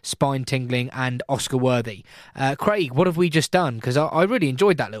sensational, spine-tingling and Oscar-worthy. Craig, what have we just done? Because I really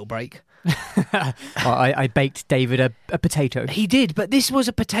enjoyed that little break. I baked David a potato. He did, but this was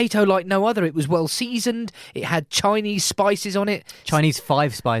a potato like no other. It was well seasoned. It had Chinese spices on it. Chinese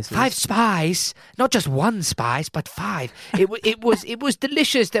 5 spices. 5 spice, not just 1 spice, but 5. It was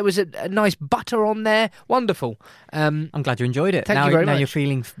delicious. There was a nice butter on there. Wonderful. I'm glad you enjoyed it. Thank you very much. Now you're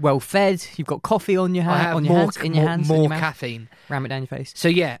feeling well fed. You've got coffee on your hands, in your hands, more caffeine. Ram it down your face. So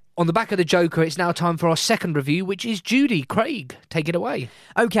yeah. On the back of the Joker, it's now time for our second review, which is Judy. Craig, take it away.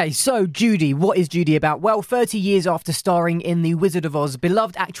 Okay, so Judy, what is Judy about? Well, 30 years after starring in The Wizard of Oz,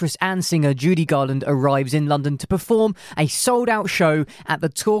 beloved actress and singer Judy Garland arrives in London to perform a sold-out show at the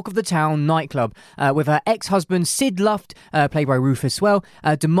Talk of the Town nightclub, with her ex-husband Sid Luft, played by Rufus Sewell,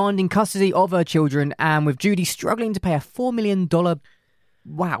 demanding custody of her children, and with Judy struggling to pay a $4 million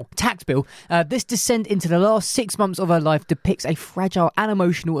Wow. Tax bill. This descent into the last 6 months of her life depicts a fragile and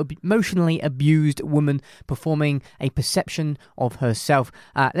emotionally abused woman performing a perception of herself.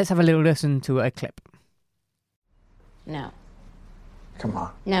 Let's have a little listen to a clip. No. Come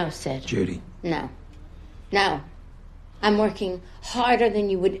on. No, Sid. Judy. No. No. I'm working harder than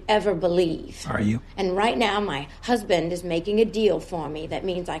you would ever believe. Are you? And right now, my husband is making a deal for me that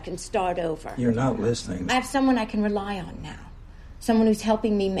means I can start over. You're not listening. I have someone I can rely on now. Someone who's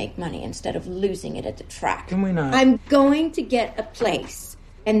helping me make money instead of losing it at the track. Can we not? I'm going to get a place,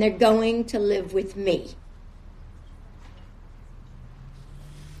 and they're going to live with me.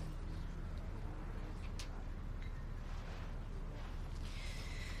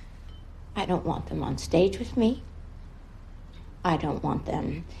 I don't want them on stage with me. I don't want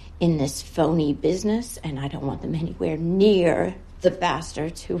them in this phony business, and I don't want them anywhere near the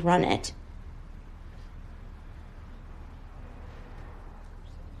bastards who run it.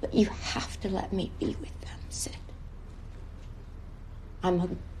 But you have to let me be with them, Sid. I'm a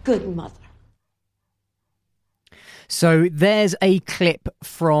good mother. So there's a clip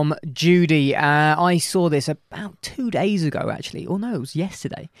from Judy. I saw this about 2 days ago, actually. Or no, it was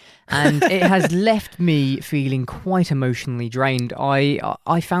yesterday. And it has left me feeling quite emotionally drained.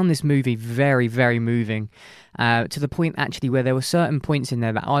 I found this movie very, very moving, to the point, actually, where there were certain points in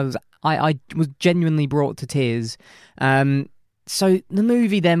there that I was genuinely brought to tears. So the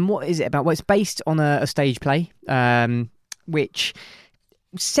movie then, what is it about? Well, it's based on a stage play, which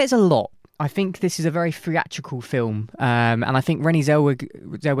says a lot. I think this is a very theatrical film, and I think Renée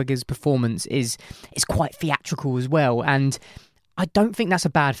Zellweger's performance is quite theatrical as well, and I don't think that's a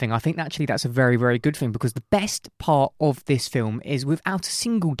bad thing. I think actually that's a very, very good thing, because the best part of this film is, without a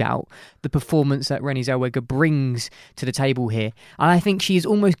single doubt, the performance that Renée Zellweger brings to the table here. And I think she is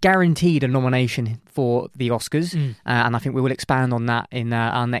almost guaranteed a nomination for the Oscars, and I think we will expand on that in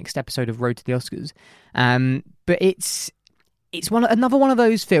our next episode of Road to the Oscars. But it's another one of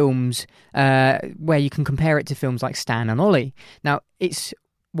those films where you can compare it to films like Stan and Ollie. Now, it's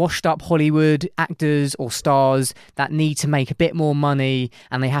washed-up Hollywood actors or stars that need to make a bit more money,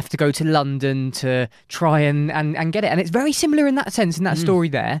 and they have to go to London to try and get it. And it's very similar in that sense, in that story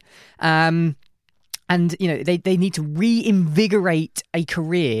there. And, you know, they need to reinvigorate a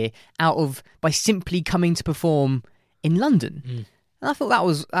career by simply coming to perform in London. And I thought that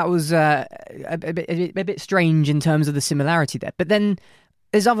was a bit strange in terms of the similarity there. But then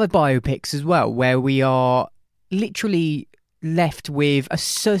there's other biopics as well, where we are literally left with a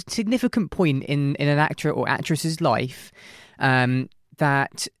significant point in an actor or actress's life,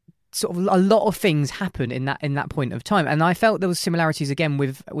 that sort of a lot of things happen in that point of time. And I felt there was similarities again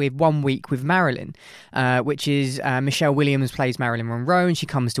with 1 Week with Marilyn, which is Michelle Williams plays Marilyn Monroe, and she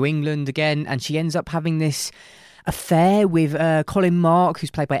comes to England again, and she ends up having this affair with Colin Mark,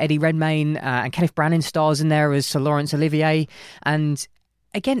 who's played by Eddie Redmayne, and Kenneth Branagh stars in there as Sir Laurence Olivier. And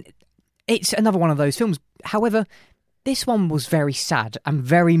again, it's another one of those films. However, this one was very sad and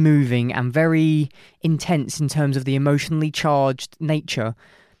very moving and very intense in terms of the emotionally charged nature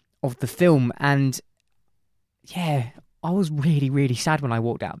of the film. And yeah, I was really, really sad when I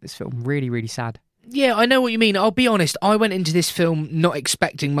walked out of this film. Really, really sad. Yeah, I know what you mean. I'll be honest, I went into this film not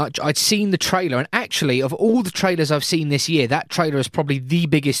expecting much. I'd seen the trailer, and actually, of all the trailers I've seen this year, that trailer is probably the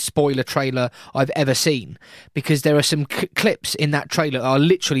biggest spoiler trailer I've ever seen, because there are some clips in that trailer that are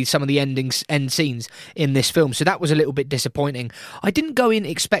literally some of the end scenes in this film, so that was a little bit disappointing. I didn't go in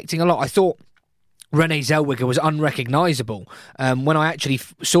expecting a lot. I thought Renée Zellweger was unrecognisable. When I actually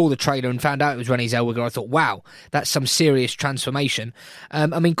saw the trailer and found out it was Renée Zellweger, I thought, wow, that's some serious transformation.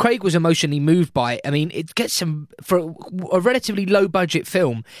 I mean, Craig was emotionally moved by it. I mean, it gets for a relatively low-budget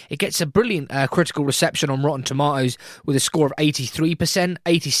film, it gets a brilliant critical reception on Rotten Tomatoes with a score of 83%.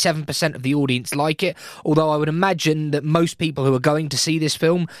 87% of the audience like it, although I would imagine that most people who are going to see this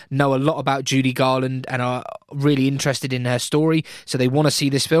film know a lot about Judy Garland and are really interested in her story, so they want to see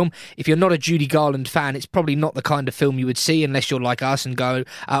this film. If you're not a Judy Garland fan, it's probably not the kind of film you would see unless you're like us and go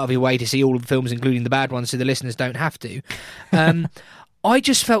out of your way to see all of the films, including the bad ones, so the listeners don't have to. I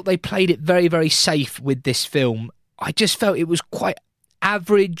just felt they played it very, very safe with this film. I just felt it was quite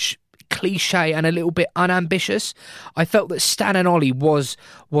average, cliche, and a little bit unambitious. I felt that Stan and Ollie was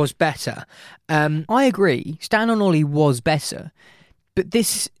better. I agree. Stan and Ollie was better. But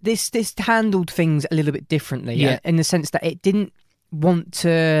this handled things a little bit differently, in the sense that it didn't want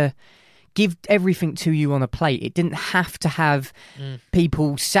to give everything to you on a plate. It didn't have to have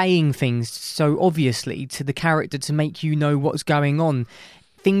people saying things so obviously to the character to make you know what's going on.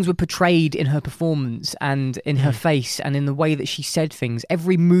 things were portrayed in her performance and in her face and in the way that she said things.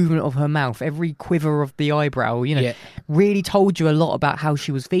 Every movement of her mouth, every quiver of the eyebrow, really told you a lot about how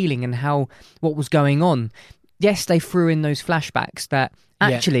she was feeling and what was going on. Yes, they threw in those flashbacks that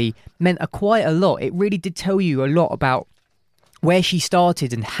actually meant quite a lot. It really did tell you a lot about where she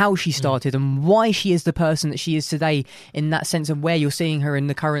started and how she started and why she is the person that she is today, in that sense of where you're seeing her in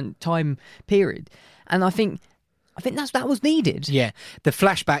the current time period. And I think that was needed. Yeah, the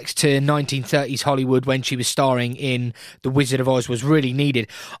flashbacks to 1930s Hollywood when she was starring in The Wizard of Oz was really needed.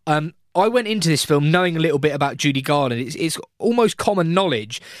 I went into this film knowing a little bit about Judy Garland. It's almost common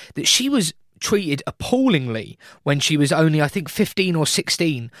knowledge that she was treated appallingly when she was only, I think, 15 or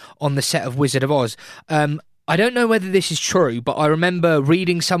 16 on the set of Wizard of Oz. I don't know whether this is true, but I remember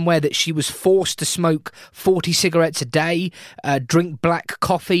reading somewhere that she was forced to smoke 40 cigarettes a day, drink black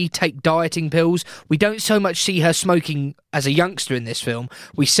coffee, take dieting pills. We don't so much see her smoking as a youngster in this film.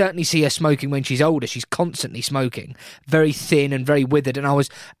 We certainly see her smoking when she's older. She's constantly smoking, very thin and very withered. And I was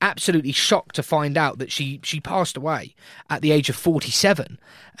absolutely shocked to find out that she passed away at the age of 47,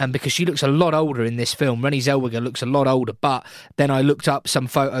 because she looks a lot older in this film. Renée Zellweger looks a lot older, but then I looked up some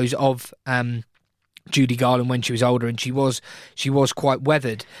photos of Judy Garland when she was older, and she was quite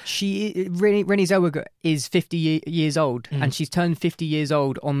weathered. Renée Zellweger is 50 years old, and she's turned 50 years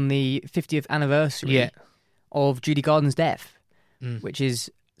old on the 50th anniversary of Judy Garland's death, which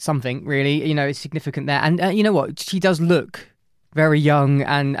is something really, it's significant there. And you know what? She does look very young,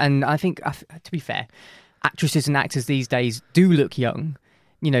 and I think, to be fair, actresses and actors these days do look young,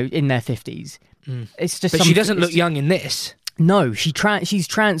 in their 50s. It's just, but she doesn't look young in this. No, she's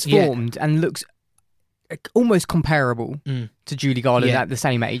transformed and looks almost comparable to Judy Garland at the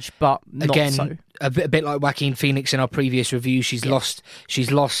same age, but not again, so. A bit like Joaquin Phoenix in our previous review. She's lost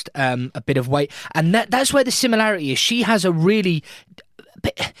a bit of weight, and that's where the similarity is. She has a really.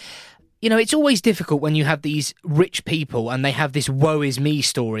 It's always difficult when you have these rich people and they have this woe is me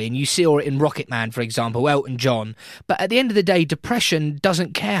story, and you see it in Rocketman, for example, Elton John. But at the end of the day, depression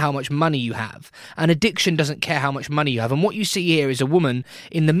doesn't care how much money you have, and addiction doesn't care how much money you have. And what you see here is a woman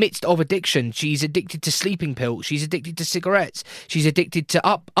in the midst of addiction. She's addicted to sleeping pills. She's addicted to cigarettes. She's addicted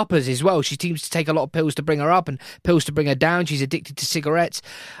to uppers as well. She seems to take a lot of pills to bring her up and pills to bring her down. She's addicted to cigarettes.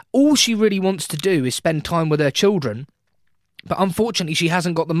 All she really wants to do is spend time with her children. But unfortunately, she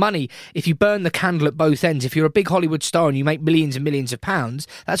hasn't got the money. If you burn the candle at both ends, if you're a big Hollywood star and you make millions and millions of pounds,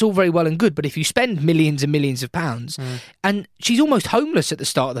 that's all very well and good. But if you spend millions and millions of pounds, and she's almost homeless at the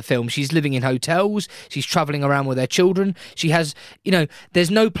start of the film. She's living in hotels. She's travelling around with her children. She has, there's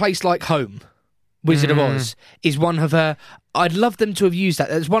no place like home. Wizard of Oz is one of her. I'd love them to have used that.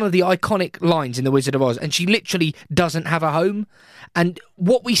 That's one of the iconic lines in The Wizard of Oz, and she literally doesn't have a home. And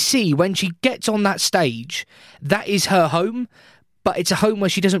what we see when she gets on that stage, that is her home, but it's a home where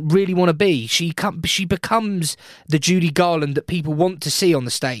she doesn't really want to be. She becomes the Judy Garland that people want to see on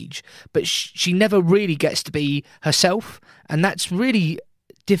the stage, but she never really gets to be herself, and that's really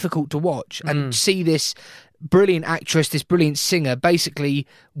difficult to watch and see this brilliant actress, this brilliant singer, basically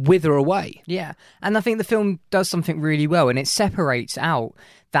wither away. Yeah, and I think the film does something really well, and it separates out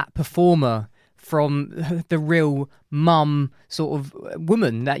that performer from the real mum sort of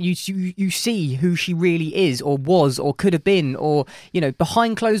woman that you see who she really is or was or could have been, or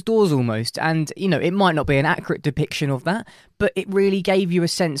behind closed doors almost. And it might not be an accurate depiction of that, but it really gave you a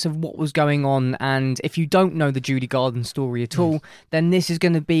sense of what was going on. And if you don't know the Judy Garland story at all, then this is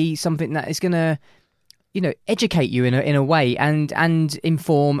going to be something that is going to educate you in a way and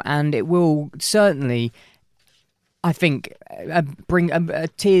inform, and it will certainly, I think, bring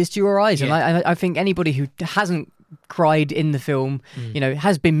tears to your eyes. And I think anybody who hasn't cried in the film,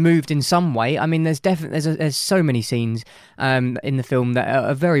 has been moved in some way. I mean, there's so many scenes in the film that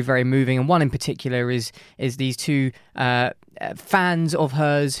are very, very moving, and one in particular is these two fans of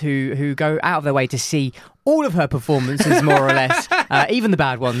hers who go out of their way to see all of her performances, more or less, even the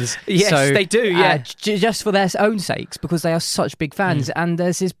bad ones. Yes, so, they do, yeah. Just for their own sakes, because they are such big fans. And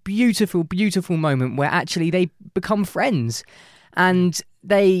there's this beautiful, beautiful moment where actually they become friends. And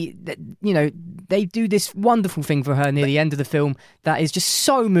they do this wonderful thing for her near the end of the film that is just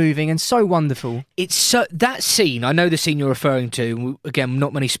so moving and so wonderful. It's so, that scene, I know the scene you're referring to, again,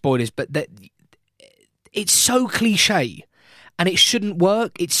 not many spoilers, but it's so cliche. And it shouldn't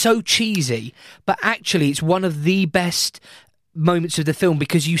work. It's so cheesy. But actually, it's one of the best moments of the film,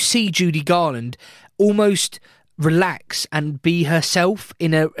 because you see Judy Garland almost relax and be herself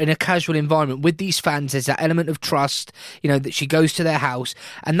in a casual environment with these fans. There's that element of trust, that she goes to their house,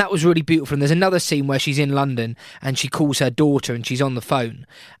 and that was really beautiful. And there's another scene where she's in London and she calls her daughter and she's on the phone,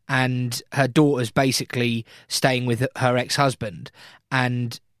 and her daughter's basically staying with her ex-husband,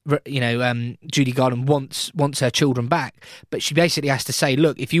 and Judy Garland wants her children back, but she basically has to say,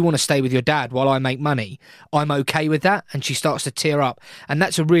 look, if you want to stay with your dad while I make money, I'm okay with that. And she starts to tear up, and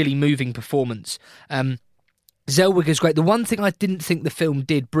that's a really moving performance. Zellweger's great. The one thing I didn't think the film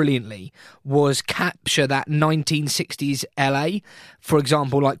did brilliantly was capture that 1960s LA, for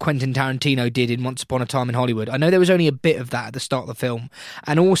example, like Quentin Tarantino did in Once Upon a Time in Hollywood. I know there was only a bit of that at the start of the film,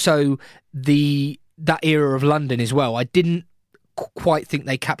 and also that era of London as well. I didn't quite think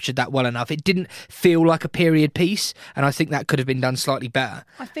they captured that well enough. It didn't feel like a period piece, and I think that could have been done slightly better.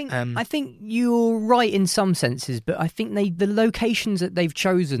 I think you're right in some senses, but I think the locations that they've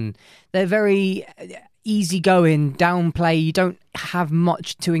chosen, they're very easygoing, downplay. You don't have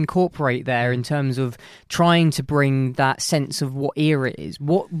much to incorporate there in terms of trying to bring that sense of what era it is.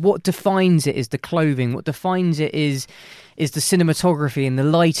 What defines it is the clothing. What defines it is the cinematography and the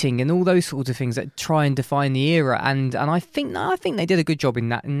lighting and all those sorts of things that try and define the era. And I think they did a good job in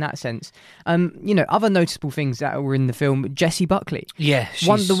that sense. Other noticeable things that were in the film: Jessie Buckley,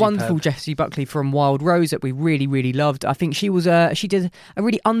 the wonderful Jessie Buckley from Wild Rose that we really, really loved. I think she did a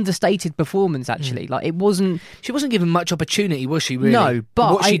really understated performance. Actually, she wasn't given much opportunity, was she? Really? No,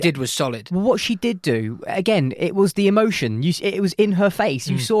 but what she did was solid. What she did do, again, it was the emotion. It was in her face.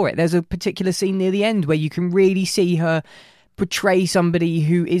 You saw it. There's a particular scene near the end where you can really see her portray somebody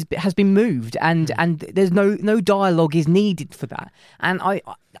who has been moved, and there's no dialogue is needed for that. And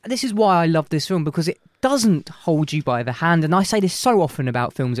this is why I love this film, because it doesn't hold you by the hand. And I say this so often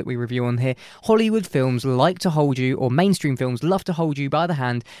about films that we review on here. Hollywood films like to hold you, or mainstream films love to hold you by the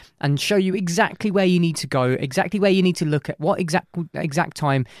hand and show you exactly where you need to go, exactly where you need to look at, what exact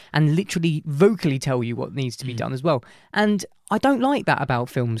time, and literally vocally tell you what needs to be done as well. And I don't like that about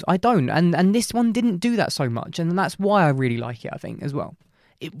films. I don't. And this one didn't do that so much. And that's why I really like it, I think, as well.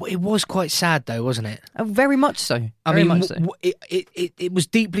 It was quite sad, though, wasn't it? Very much so. It was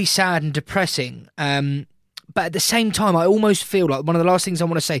deeply sad and depressing. But at the same time, I almost feel like one of the last things I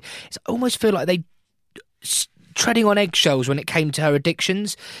want to say is I almost feel like they treading on eggshells when it came to her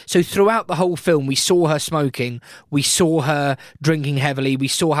addictions. So throughout the whole film, we saw her smoking, we saw her drinking heavily, we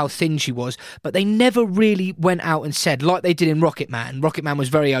saw how thin she was, but they never really went out and said, like they did in Rocket Man. Rocket Man was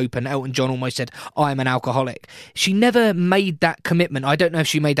very open. Elton John almost said, I am an alcoholic. She never made that commitment. I don't know if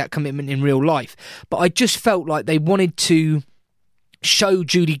she made that commitment in real life, but I just felt like they wanted to show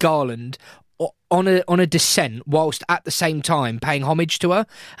Judy Garland on a descent whilst at the same time paying homage to her,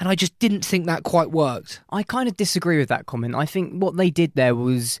 and I just didn't think that quite worked. I kind of disagree with that comment. I think what they did there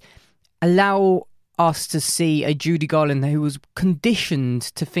was allow us to see a Judy Garland who was conditioned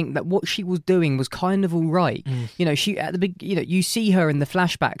to think that what she was doing was kind of all right. She at the big, you see her in the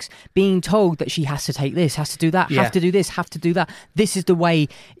flashbacks being told that she has to take this, has to do that, have to do this, have to do that. This is the way.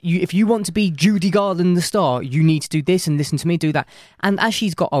 If you want to be Judy Garland, the star, you need to do this and listen to me do that. And as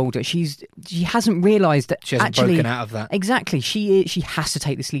she's got older, she hasn't realised that she hasn't actually broken out of that. Exactly, she has to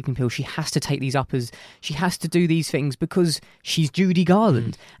take the sleeping pill. She has to take these uppers. She has to do these things because she's Judy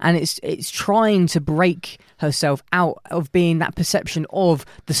Garland, and it's trying to break herself out of being that perception of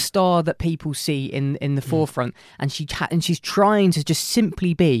the star that people see in the forefront, and she's trying to just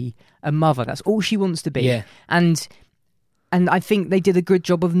simply be a mother. That's all she wants to be. And I think they did a good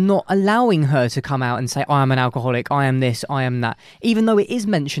job of not allowing her to come out and say, I am an alcoholic, I am this, I am that, even though it is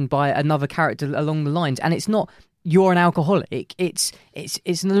mentioned by another character along the lines. And it's not, you're an alcoholic. It's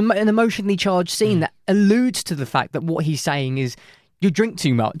an emotionally charged scene that alludes to the fact that what he's saying is, you drink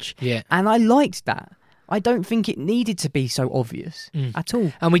too much. And I liked that. I don't think it needed to be so obvious at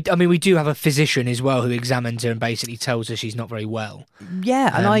all. And we do have a physician as well who examines her and basically tells her she's not very well. And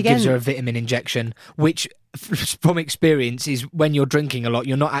gives her a vitamin injection, which from experience is when you're drinking a lot,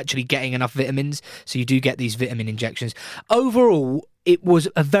 you're not actually getting enough vitamins, so you do get these vitamin injections. Overall, it was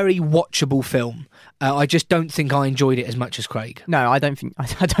a very watchable film. I just don't think I enjoyed it as much as Craig. No, I don't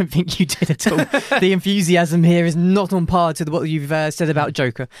think you did at all. The enthusiasm here is not on par to what you've said about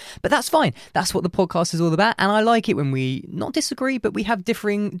Joker, but that's fine. That's what the podcast is all about, and I like it when we not disagree, but we have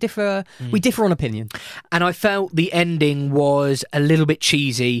we differ on opinion. And I felt the ending was a little bit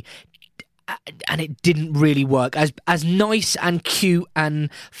cheesy, and it didn't really work. As nice and cute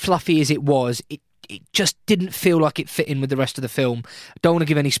and fluffy as it was, it just didn't feel like it fit in with the rest of the film. Don't want to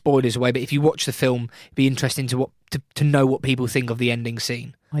give any spoilers away, but if you watch the film, it'd be interesting to know what people think of the ending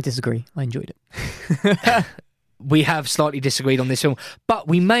scene. I disagree. I enjoyed it. We have slightly disagreed on this film, but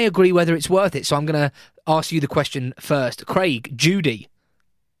we may agree whether it's worth it. So I'm going to ask you the question first. Craig, Judy,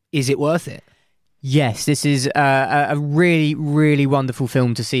 is it worth it? Yes, this is a really, really wonderful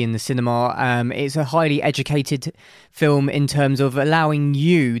film to see in the cinema. It's a highly educated film in terms of allowing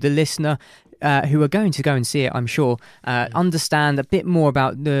you, the listener, who are going to go and see it, I'm sure, understand a bit more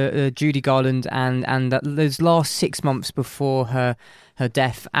about the Judy Garland and those last 6 months before her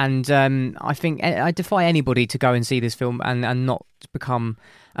death. And I think I defy anybody to go and see this film and not become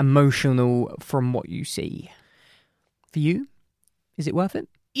emotional from what you see. For you, is it worth it?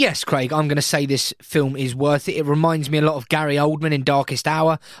 Yes, Craig, I'm going to say this film is worth it. It reminds me a lot of Gary Oldman in Darkest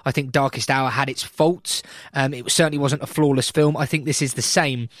Hour. I think Darkest Hour had its faults. It certainly wasn't a flawless film. I think this is the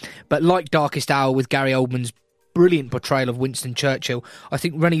same. But like Darkest Hour with Gary Oldman's brilliant portrayal of Winston Churchill, I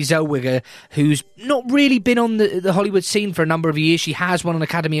think Renée Zellweger, who's not really been on the Hollywood scene for a number of years, she has won an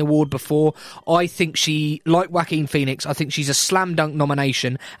Academy Award before. I think she, like Joaquin Phoenix, I think she's a slam dunk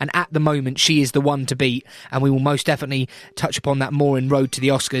nomination, and at the moment she is the one to beat, and we will most definitely touch upon that more in Road to the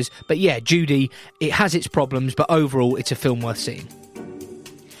Oscars. But yeah, Judy, it has its problems, but overall it's a film worth seeing.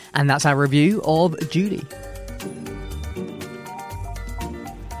 And that's our review of Judy.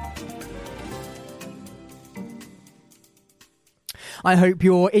 I hope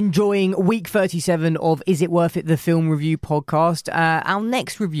you're enjoying week 37 of Is It Worth It, the film review podcast. Our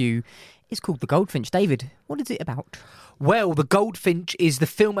next review is called The Goldfinch. David, what is it about? Well, The Goldfinch is the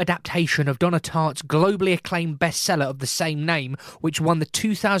film adaptation of Donna Tartt's globally acclaimed bestseller of the same name, which won the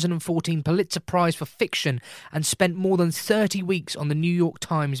 2014 Pulitzer Prize for Fiction and spent more than 30 weeks on the New York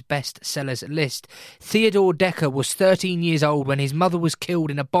Times bestsellers list. Theodore Decker was 13 years old when his mother was killed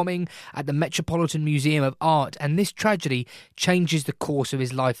in a bombing at the Metropolitan Museum of Art, and this tragedy changes the course of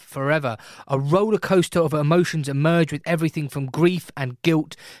his life forever. A roller coaster of emotions emerge with everything from grief and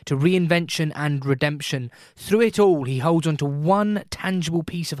guilt to reinvention and redemption. Through it all, he holds on to one tangible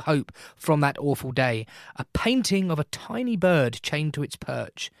piece of hope from that awful day, a painting of a tiny bird chained to its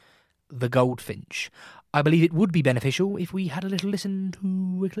perch, the goldfinch. I believe it would be beneficial if we had a little listen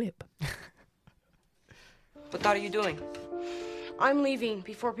to a clip. What are you doing? I'm leaving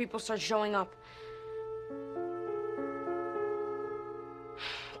before people start showing up.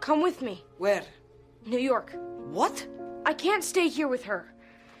 Come with me. Where? New York. What? I can't stay here with her.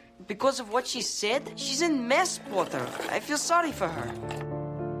 Because of what she said? She's in mess, Potter. I feel sorry for her.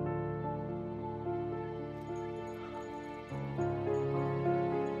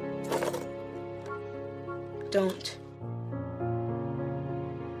 Don't.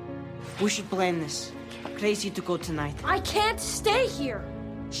 We should plan this. Crazy to go tonight. I can't stay here.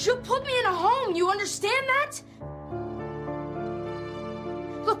 She'll put me in a home. You understand that?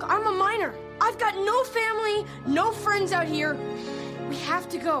 Look, I'm a minor. I've got no family, no friends out here. We have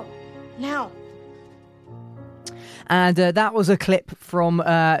to go. Now. And that was a clip from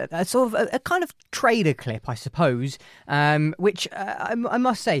a sort of a kind of trailer clip, I suppose, which I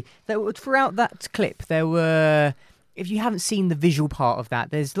must say, that throughout that clip, there were... If you haven't seen the visual part of that,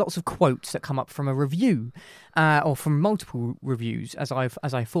 there's lots of quotes that come up from a review, or from multiple reviews, as I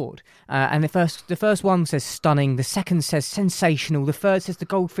thought. And the first one says stunning, the second says sensational, the third says The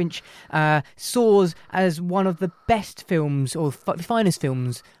Goldfinch soars as one of the best films or finest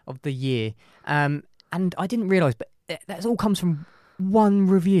films of the year. And I didn't realise, but that all comes from one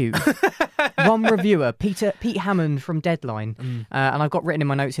review. One reviewer, Pete Hammond from Deadline. And I've got written in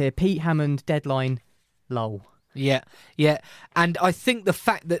my notes here, Pete Hammond, Deadline, lol. Yeah. And I think the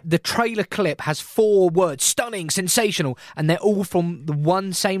fact that the trailer clip has 4 words, stunning, sensational, and they're all from the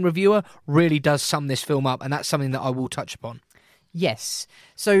one same reviewer, really does sum this film up, and that's something that I will touch upon. Yes.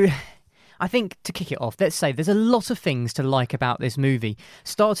 So I think to kick it off, let's say there's a lot of things to like about this movie.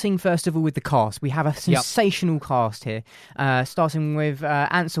 Starting first of all with the cast. We have a sensational cast here. Starting with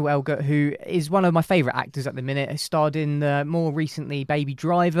Ansel Elgort, who is one of my favourite actors at the minute. He starred in more recently Baby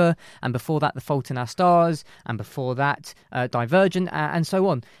Driver, and before that The Fault in Our Stars, and before that Divergent, and so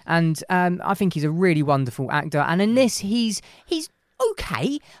on. And I think he's a really wonderful actor. And in this, he's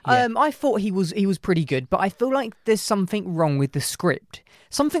okay. I thought he was pretty good, but I feel like there's something wrong with the script.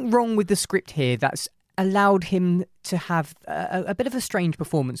 Something wrong with the script here that's allowed him to have a bit of a strange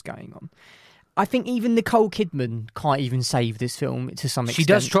performance going on. I think even Nicole Kidman can't even save this film to some extent. She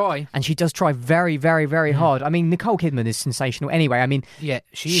does try. And she does try very, very, very hard. I mean, Nicole Kidman is sensational anyway. I mean,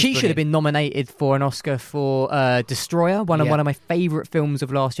 she should have been nominated for an Oscar for Destroyer, one of my favourite films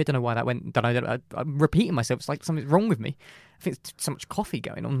of last year. Don't know why that went... I'm repeating myself. It's like something's wrong with me. I think it's so much coffee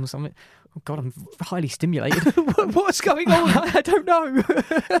going on or something. Oh, God, I'm highly stimulated. What's going on? I don't know.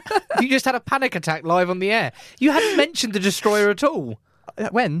 You just had a panic attack live on the air. You hadn't mentioned the Destroyer at all.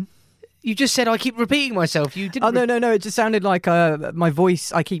 When? You just said I keep repeating myself. You didn't. Oh, no. It just sounded like my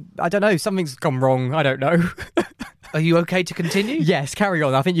voice. I don't know. Something's gone wrong. I don't know. Are you okay to continue? Yes, carry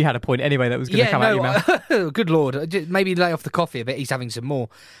on. I think you had a point anyway that was going to come out of your mouth. Good Lord. Maybe lay off the coffee a bit. He's having some more.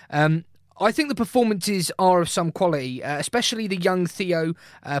 I think the performances are of some quality, especially the young Theo,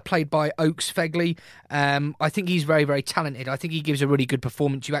 played by Oakes Fegley. I think he's very, very talented. I think he gives a really good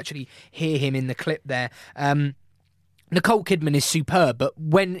performance. You actually hear him in the clip there. Nicole Kidman is superb, but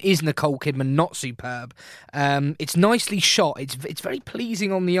when is Nicole Kidman not superb? It's nicely shot. It's very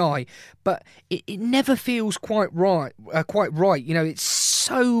pleasing on the eye, but it never feels quite right. You know, it's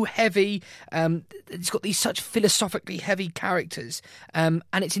so heavy. It's got these such philosophically heavy characters, and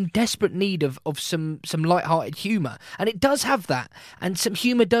it's in desperate need of some light-hearted humour, and it does have that, and some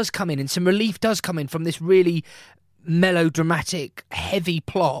humour does come in, and some relief does come in from this really melodramatic, heavy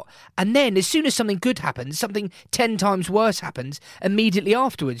plot, and then as soon as something good happens, something 10 times worse happens immediately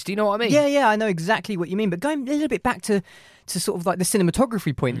afterwards. Do you know what I mean? Yeah, I know exactly what you mean. But going a little bit back to sort of like the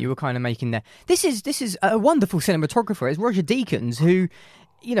cinematography point you were kind of making there. This is a wonderful cinematographer. It's Roger Deakins, who,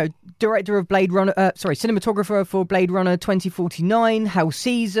 you know, director of cinematographer for Blade Runner 2049, Hail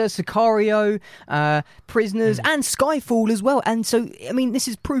Caesar, Sicario, Prisoners, and Skyfall as well. And so, I mean, this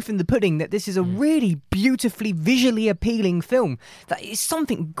is proof in the pudding that this is a really beautifully, visually appealing film that is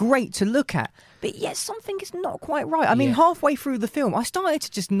something great to look at. But yet something is not quite right. I mean, halfway through the film, I started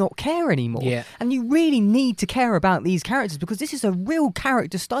to just not care anymore. Yeah. And you really need to care about these characters because this is a real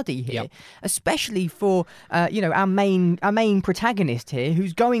character study here, especially for our main protagonist here,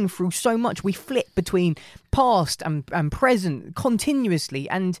 who's going through so much. We flip between past and present continuously,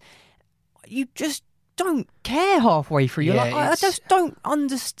 and you just don't care halfway through. You're like, I just don't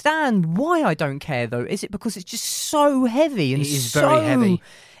understand why I don't care, though. Is it because it's just so heavy and it is very heavy?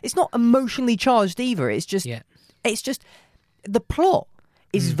 It's not emotionally charged either. It's just the plot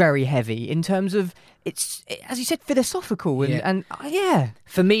is very heavy in terms of it's, as you said, philosophical and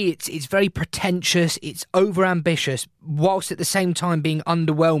For me, it's very pretentious. It's overambitious, whilst at the same time being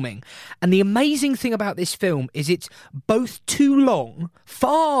underwhelming. And the amazing thing about this film is it's both too long,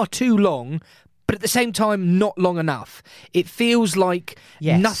 far too long, but at the same time, not long enough. It feels like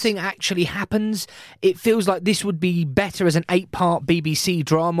nothing actually happens. It feels like this would be better as an 8-part BBC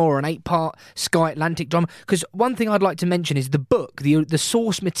drama or an 8-part Sky Atlantic drama. Because one thing I'd like to mention is the book, the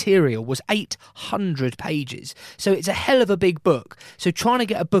source material was 800 pages. So it's a hell of a big book. So trying to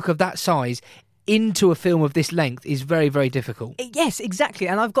get a book of that size into a film of this length is very, very difficult. Yes, exactly.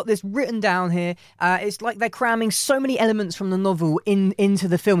 And I've got this written down here. It's like they're cramming so many elements from the novel into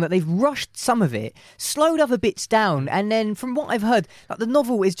the film that they've rushed some of it, slowed other bits down, and then from what I've heard, like, the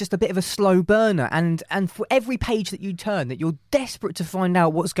novel is just a bit of a slow burner, and for every page that you turn, that you're desperate to find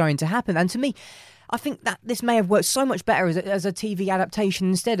out what's going to happen. And to me, I think that this may have worked so much better as a TV adaptation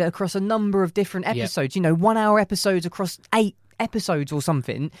instead, across a number of different episodes. You know, 1-hour episodes across 8 episodes or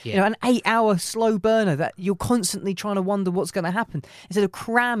something, you know, an 8-hour slow burner that you're constantly trying to wonder what's going to happen, instead of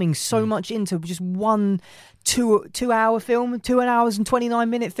cramming so much into just one 2-hour film. 2 hours and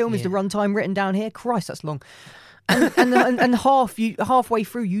 29-minute film is the runtime written down here. Christ, that's long. And halfway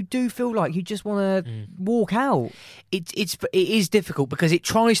through, you do feel like you just want to walk out. It is difficult because it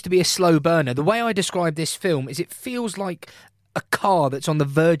tries to be a slow burner. The way I describe this film is it feels like a car that's on the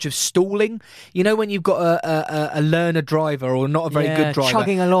verge of stalling. You know, when you've got a learner driver or not a very good driver,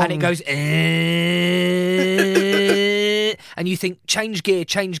 chugging along, and it goes and you think change gear,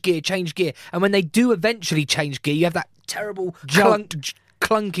 and when they do eventually change gear, you have that terrible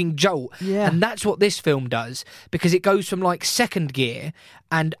clunking jolt. And that's what this film does, because it goes from like second gear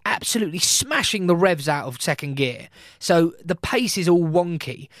and absolutely smashing the revs out of second gear. So the pace is all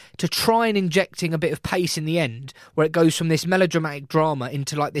wonky, to try and injecting a bit of pace in the end, where it goes from this melodramatic drama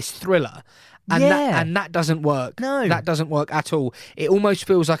into like this thriller. And that doesn't work. No. That doesn't work at all. It almost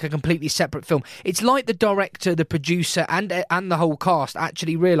feels like a completely separate film. It's like the director, the producer, and the whole cast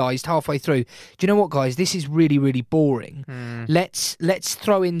actually realised halfway through, do you know what, guys? This is really, really boring. Let's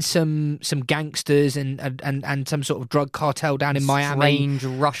throw in some gangsters and some sort of drug cartel down in Miami. Strange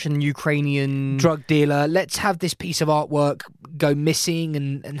Russian-Ukrainian drug dealer. Let's have this piece of artwork go missing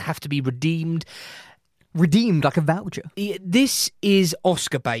and have to be redeemed. Redeemed like a voucher. This is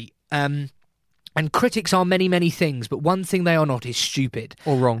Oscar bait. And critics are many, many things, but one thing they are not is stupid.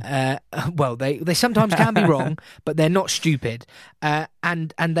 Or wrong. Well, they sometimes can be wrong, but they're not stupid.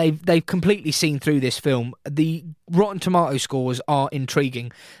 And they've completely seen through this film. The Rotten Tomato scores are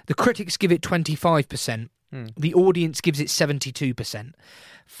intriguing. The critics give it 25%. The audience gives it 72%.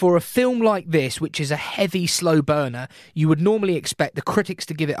 For a film like this, which is a heavy, slow burner, you would normally expect the critics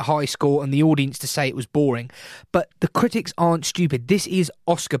to give it a high score and the audience to say it was boring. But the critics aren't stupid. This is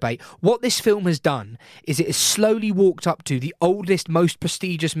Oscar bait. What this film has done is it has slowly walked up to the oldest, most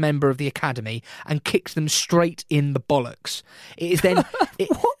prestigious member of the Academy and kicked them straight in the bollocks. It is then...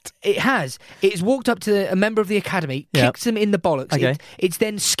 What? It has. It has walked up to a member of the Academy, kicked them in the bollocks. Okay. It's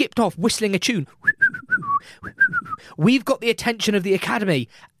then skipped off, whistling a tune. We've got the attention of the Academy.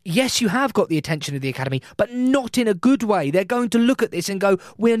 Yes, you have got the attention of the Academy, but not in a good way. They're going to look at this and go,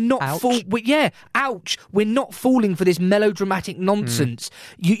 we're not ouch. Ouch. We're not falling for this melodramatic nonsense.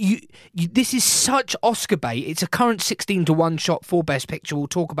 This is such Oscar bait. It's a current 16-1 shot for Best Picture. We'll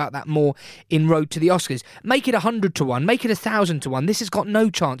talk about that more in Road to the Oscars. Make it 100-1. Make it 1,000-1. This has got no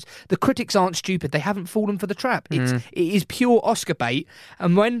chance. The critics aren't stupid. They haven't fallen for the trap. It is pure Oscar bait.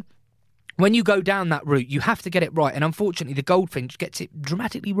 And when you go down that route, you have to get it right. And unfortunately, the Goldfinch gets it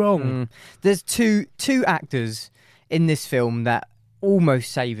dramatically wrong. There's two actors in this film that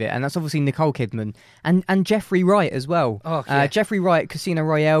almost save it, and that's obviously Nicole Kidman and Jeffrey Wright as well. Jeffrey Wright, Casino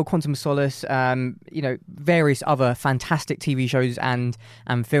Royale, Quantum of Solace, various other fantastic TV shows and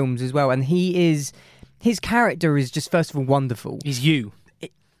films as well. And his character is just, first of all, wonderful. He's you.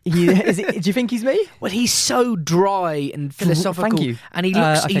 Do you think he's me? Well, he's so dry and philosophical. Thank you. And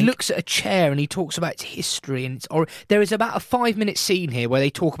he looks at a chair and he talks about its history and there is about a 5-minute scene here where they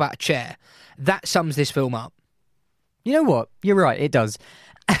talk about a chair. That sums this film up. You know what? You're right. It does.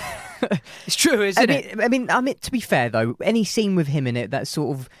 It's true, isn't it? I mean, to be fair though, any scene with him in it that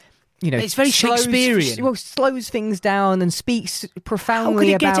sort of, it's very Shakespearean. Well, slows things down and speaks profoundly. How could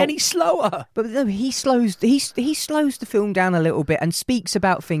it about... get any slower? But no, he slows the film down a little bit and speaks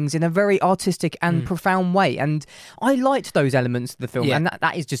about things in a very artistic and profound way. And I liked those elements of the film, and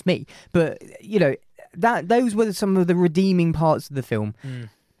that is just me. But those were some of the redeeming parts of the film.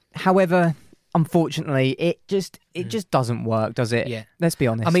 However, unfortunately, it just doesn't work, does it? Yeah. Let's be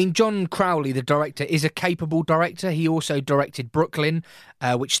honest. I mean, John Crowley, the director, is a capable director. He also directed Brooklyn,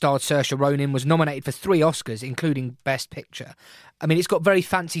 which starred Saoirse Ronan, was nominated for 3 Oscars, including Best Picture. I mean, it's got very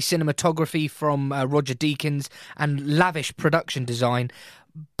fancy cinematography from Roger Deakins and lavish production design,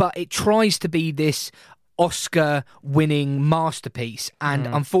 but it tries to be this Oscar-winning masterpiece, and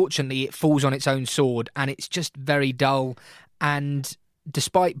unfortunately it falls on its own sword, and it's just very dull, and...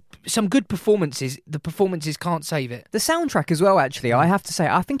 despite some good performances, the performances can't save it. The soundtrack as well, actually, I have to say,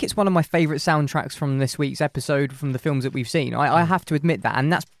 I think it's one of my favourite soundtracks from this week's episode, from the films that we've seen. I have to admit that,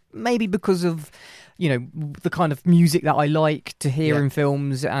 and that's maybe because of, the kind of music that I like to hear in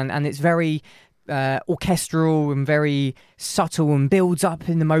films, and it's very orchestral and very subtle and builds up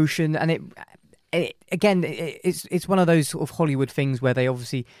in emotion, and it's one of those sort of Hollywood things where they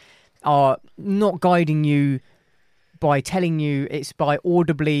obviously are not guiding you by telling you, it's by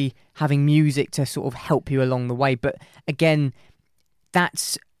audibly having music to sort of help you along the way. But again,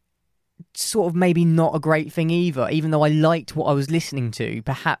 that's sort of maybe not a great thing either, even though I liked what I was listening to.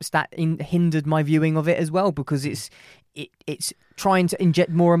 Perhaps that hindered my viewing of it as well, because it's trying to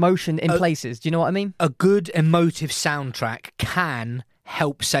inject more emotion in places. Do you know what I mean? A good emotive soundtrack can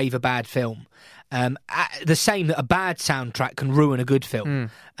help save a bad film. The same that a bad soundtrack can ruin a good film.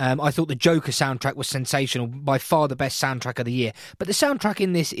 I thought the Joker soundtrack was sensational, by far the best soundtrack of the year. But the soundtrack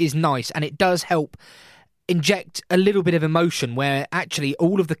in this is nice, and it does help inject a little bit of emotion where actually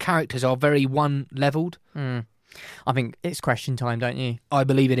all of the characters are very one-levelled. I think it's question time, don't you? I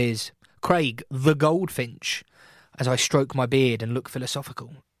believe it is. Craig, the Goldfinch, as I stroke my beard and look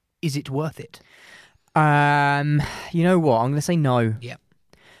philosophical, is it worth it? You know what? I'm going to say no. Yeah.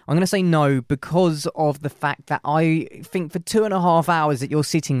 I'm going to say no because of the fact that I think for 2.5 hours that you're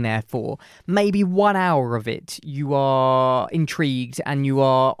sitting there for, maybe 1 hour of it, you are intrigued and you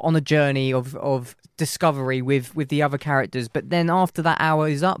are on a journey of discovery with the other characters. But then after that hour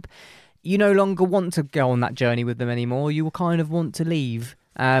is up, you no longer want to go on that journey with them anymore. You will kind of want to leave,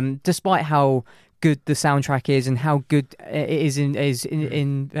 despite how good the soundtrack is and how good it is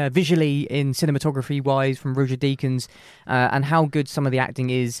in visually, in cinematography wise, from Roger Deakins, and how good some of the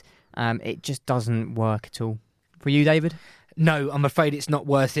acting is. It just doesn't work at all. For you, David? No, I'm afraid it's not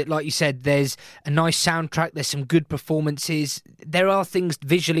worth it. Like you said, there's a nice soundtrack, there's some good performances, there are things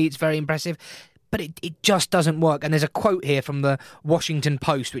visually, it's very impressive. but it just doesn't work. And there's a quote here from the Washington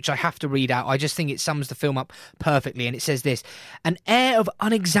Post, which I have to read out. I just think it sums the film up perfectly. And it says this: "An air of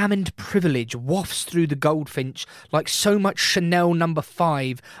unexamined privilege wafts through the Goldfinch like so much Chanel No.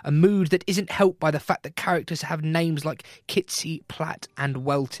 5, a mood that isn't helped by the fact that characters have names like Kitsy, Platt and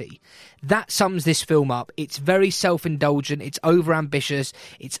Welty." That sums this film up. It's very self-indulgent, it's over-ambitious,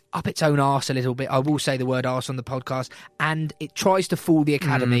 it's up its own arse a little bit. I will say the word arse on the podcast. And it tries to fool the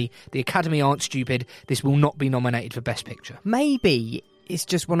Academy. The Academy aren't stupid. This will not be nominated for Best Picture. Maybe it's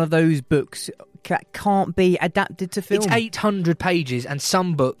just one of those books that can't be adapted to film. It's 800 pages, and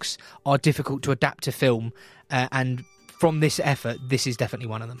some books are difficult to adapt to film. And from this effort, this is definitely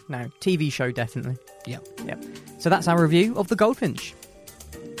one of them. No, TV show, definitely. Yep. So that's our review of The Goldfinch.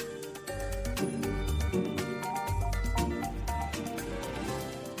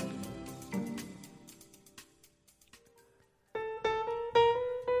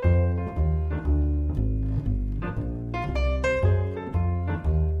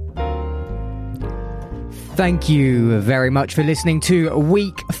 Thank you very much for listening to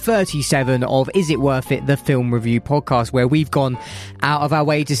week 37 of Is It Worth It, the film review podcast, where we've gone out of our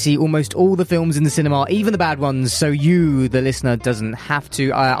way to see almost all the films in the cinema, even the bad ones, so you, the listener, doesn't have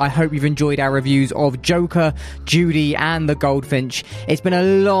to. I hope you've enjoyed our reviews of Joker, Judy and The Goldfinch. It's been a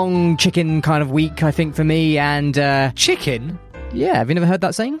long chicken kind of week, I think, for me, and... Chicken? Yeah, have you never heard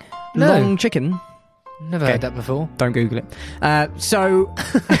that saying? No. Long chicken. Never heard that before. Don't Google it. So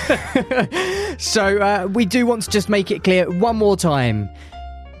we do want to just make it clear one more time.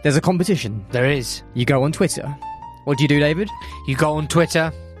 There's a competition. There is. You go on Twitter. What do you do, David? You go on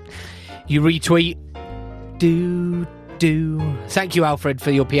Twitter. You retweet. Thank you, Alfred,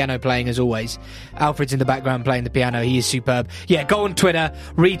 for your piano playing, as always. Alfred's in the background playing the piano. He is superb. Yeah, go on Twitter,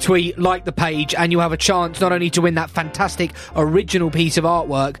 retweet, like the page, and you'll have a chance not only to win that fantastic original piece of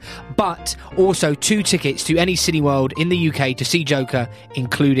artwork, but also 2 tickets to any Cineworld in the UK to see Joker,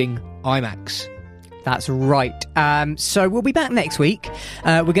 including IMAX. That's right. So we'll be back next week.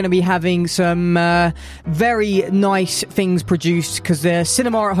 We're going to be having some very nice things produced, because the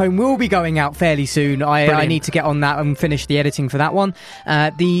Cinema at Home will be going out fairly soon. I need to get on that and finish the editing for that one.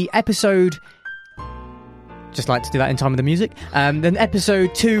 The episode... Just like to do that in time with the music. Then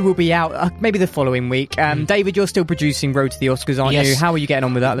episode 2 will be out maybe the following week. David, you're still producing Road to the Oscars, aren't you? How are you getting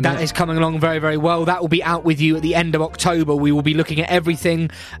on with that at the minute? That is coming along very, very well. That will be out with you at the end of October. We will be looking at everything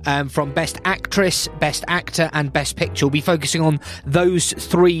from Best Actress, Best Actor and Best Picture. We'll be focusing on those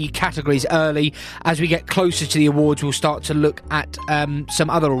 3 categories early. As we get closer to the awards, we'll start to look at some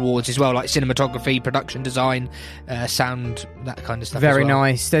other awards as well, like cinematography, production design, sound, that kind of stuff. Very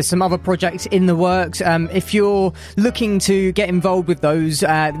nice. There's some other projects in the works. If you're looking to get involved with those,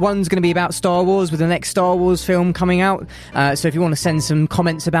 one's going to be about Star Wars, with the next Star Wars film coming out. So if you want to send some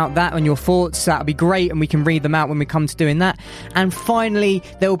comments about that and your thoughts, that would be great, and we can read them out when we come to doing that. And finally,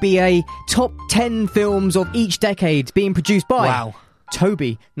 there will be a top 10 films of each decade being produced by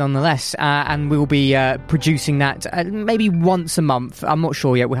Toby, nonetheless, and we'll be producing that maybe once a month. I'm not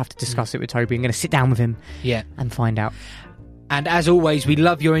sure yet. We'll have to discuss it with Toby. I'm going to sit down with him and find out. And as always, we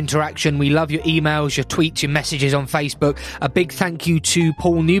love your interaction. We love your emails, your tweets, your messages on Facebook. A big thank you to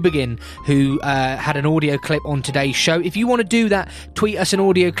Paul Newbegin, who had an audio clip on today's show. If you want to do that, tweet us an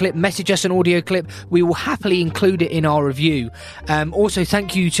audio clip, message us an audio clip. We will happily include it in our review. Also,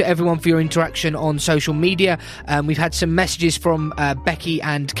 thank you to everyone for your interaction on social media. We've had some messages from Becky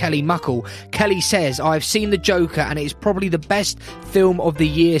and Kelly Muckle. Kelly says, "I've seen The Joker and it is probably the best film of the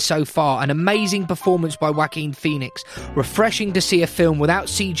year so far. An amazing performance by Joaquin Phoenix. Refreshing to see a film without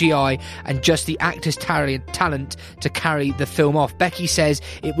CGI and just the actor's talent to carry the film off." Becky says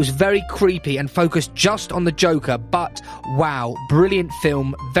it was very creepy and focused just on the Joker, but wow, brilliant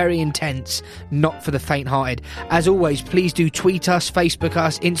film, very intense, not for the faint-hearted. As always, please do tweet us, Facebook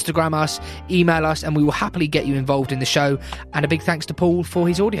us, Instagram us, email us, and we will happily get you involved in the show. And a big thanks to Paul for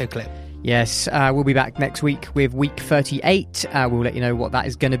his audio clip. Yes, we'll be back next week with week 38. We'll let you know what that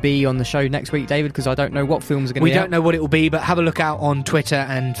is going to be on the show next week, David, because I don't know what films are going to be We don't know what it will be, but have a look out on Twitter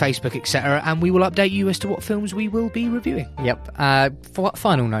and Facebook, etc., and we will update you as to what films we will be reviewing. Yep.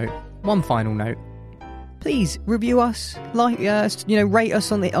 Final note. One final note. Please review us, rate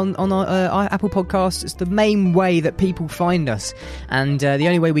us on our Apple Podcasts. It's the main way that people find us, and the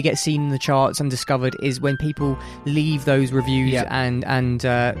only way we get seen in the charts and discovered is when people leave those reviews and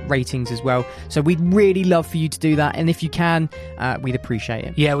ratings as well. So we'd really love for you to do that, and if you can, we'd appreciate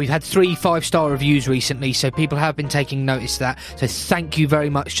it. Yeah, we've had 3 5-star reviews recently, so people have been taking notice of that. So thank you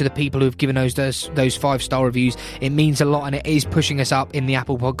very much to the people who have given those 5-star reviews. It means a lot, and it is pushing us up in the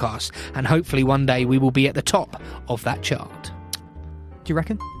Apple Podcast, and hopefully one day we will be at the top of that chart. Do you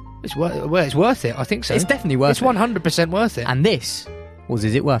reckon? It's worth it. I think so. It's definitely worth It's it. 100% worth it. And this was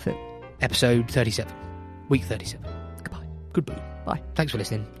Is It Worth It? Episode 37. Week 37. Goodbye. Goodbye. Bye. Thanks for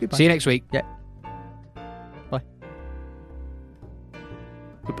listening. Goodbye. See you next week. Yeah.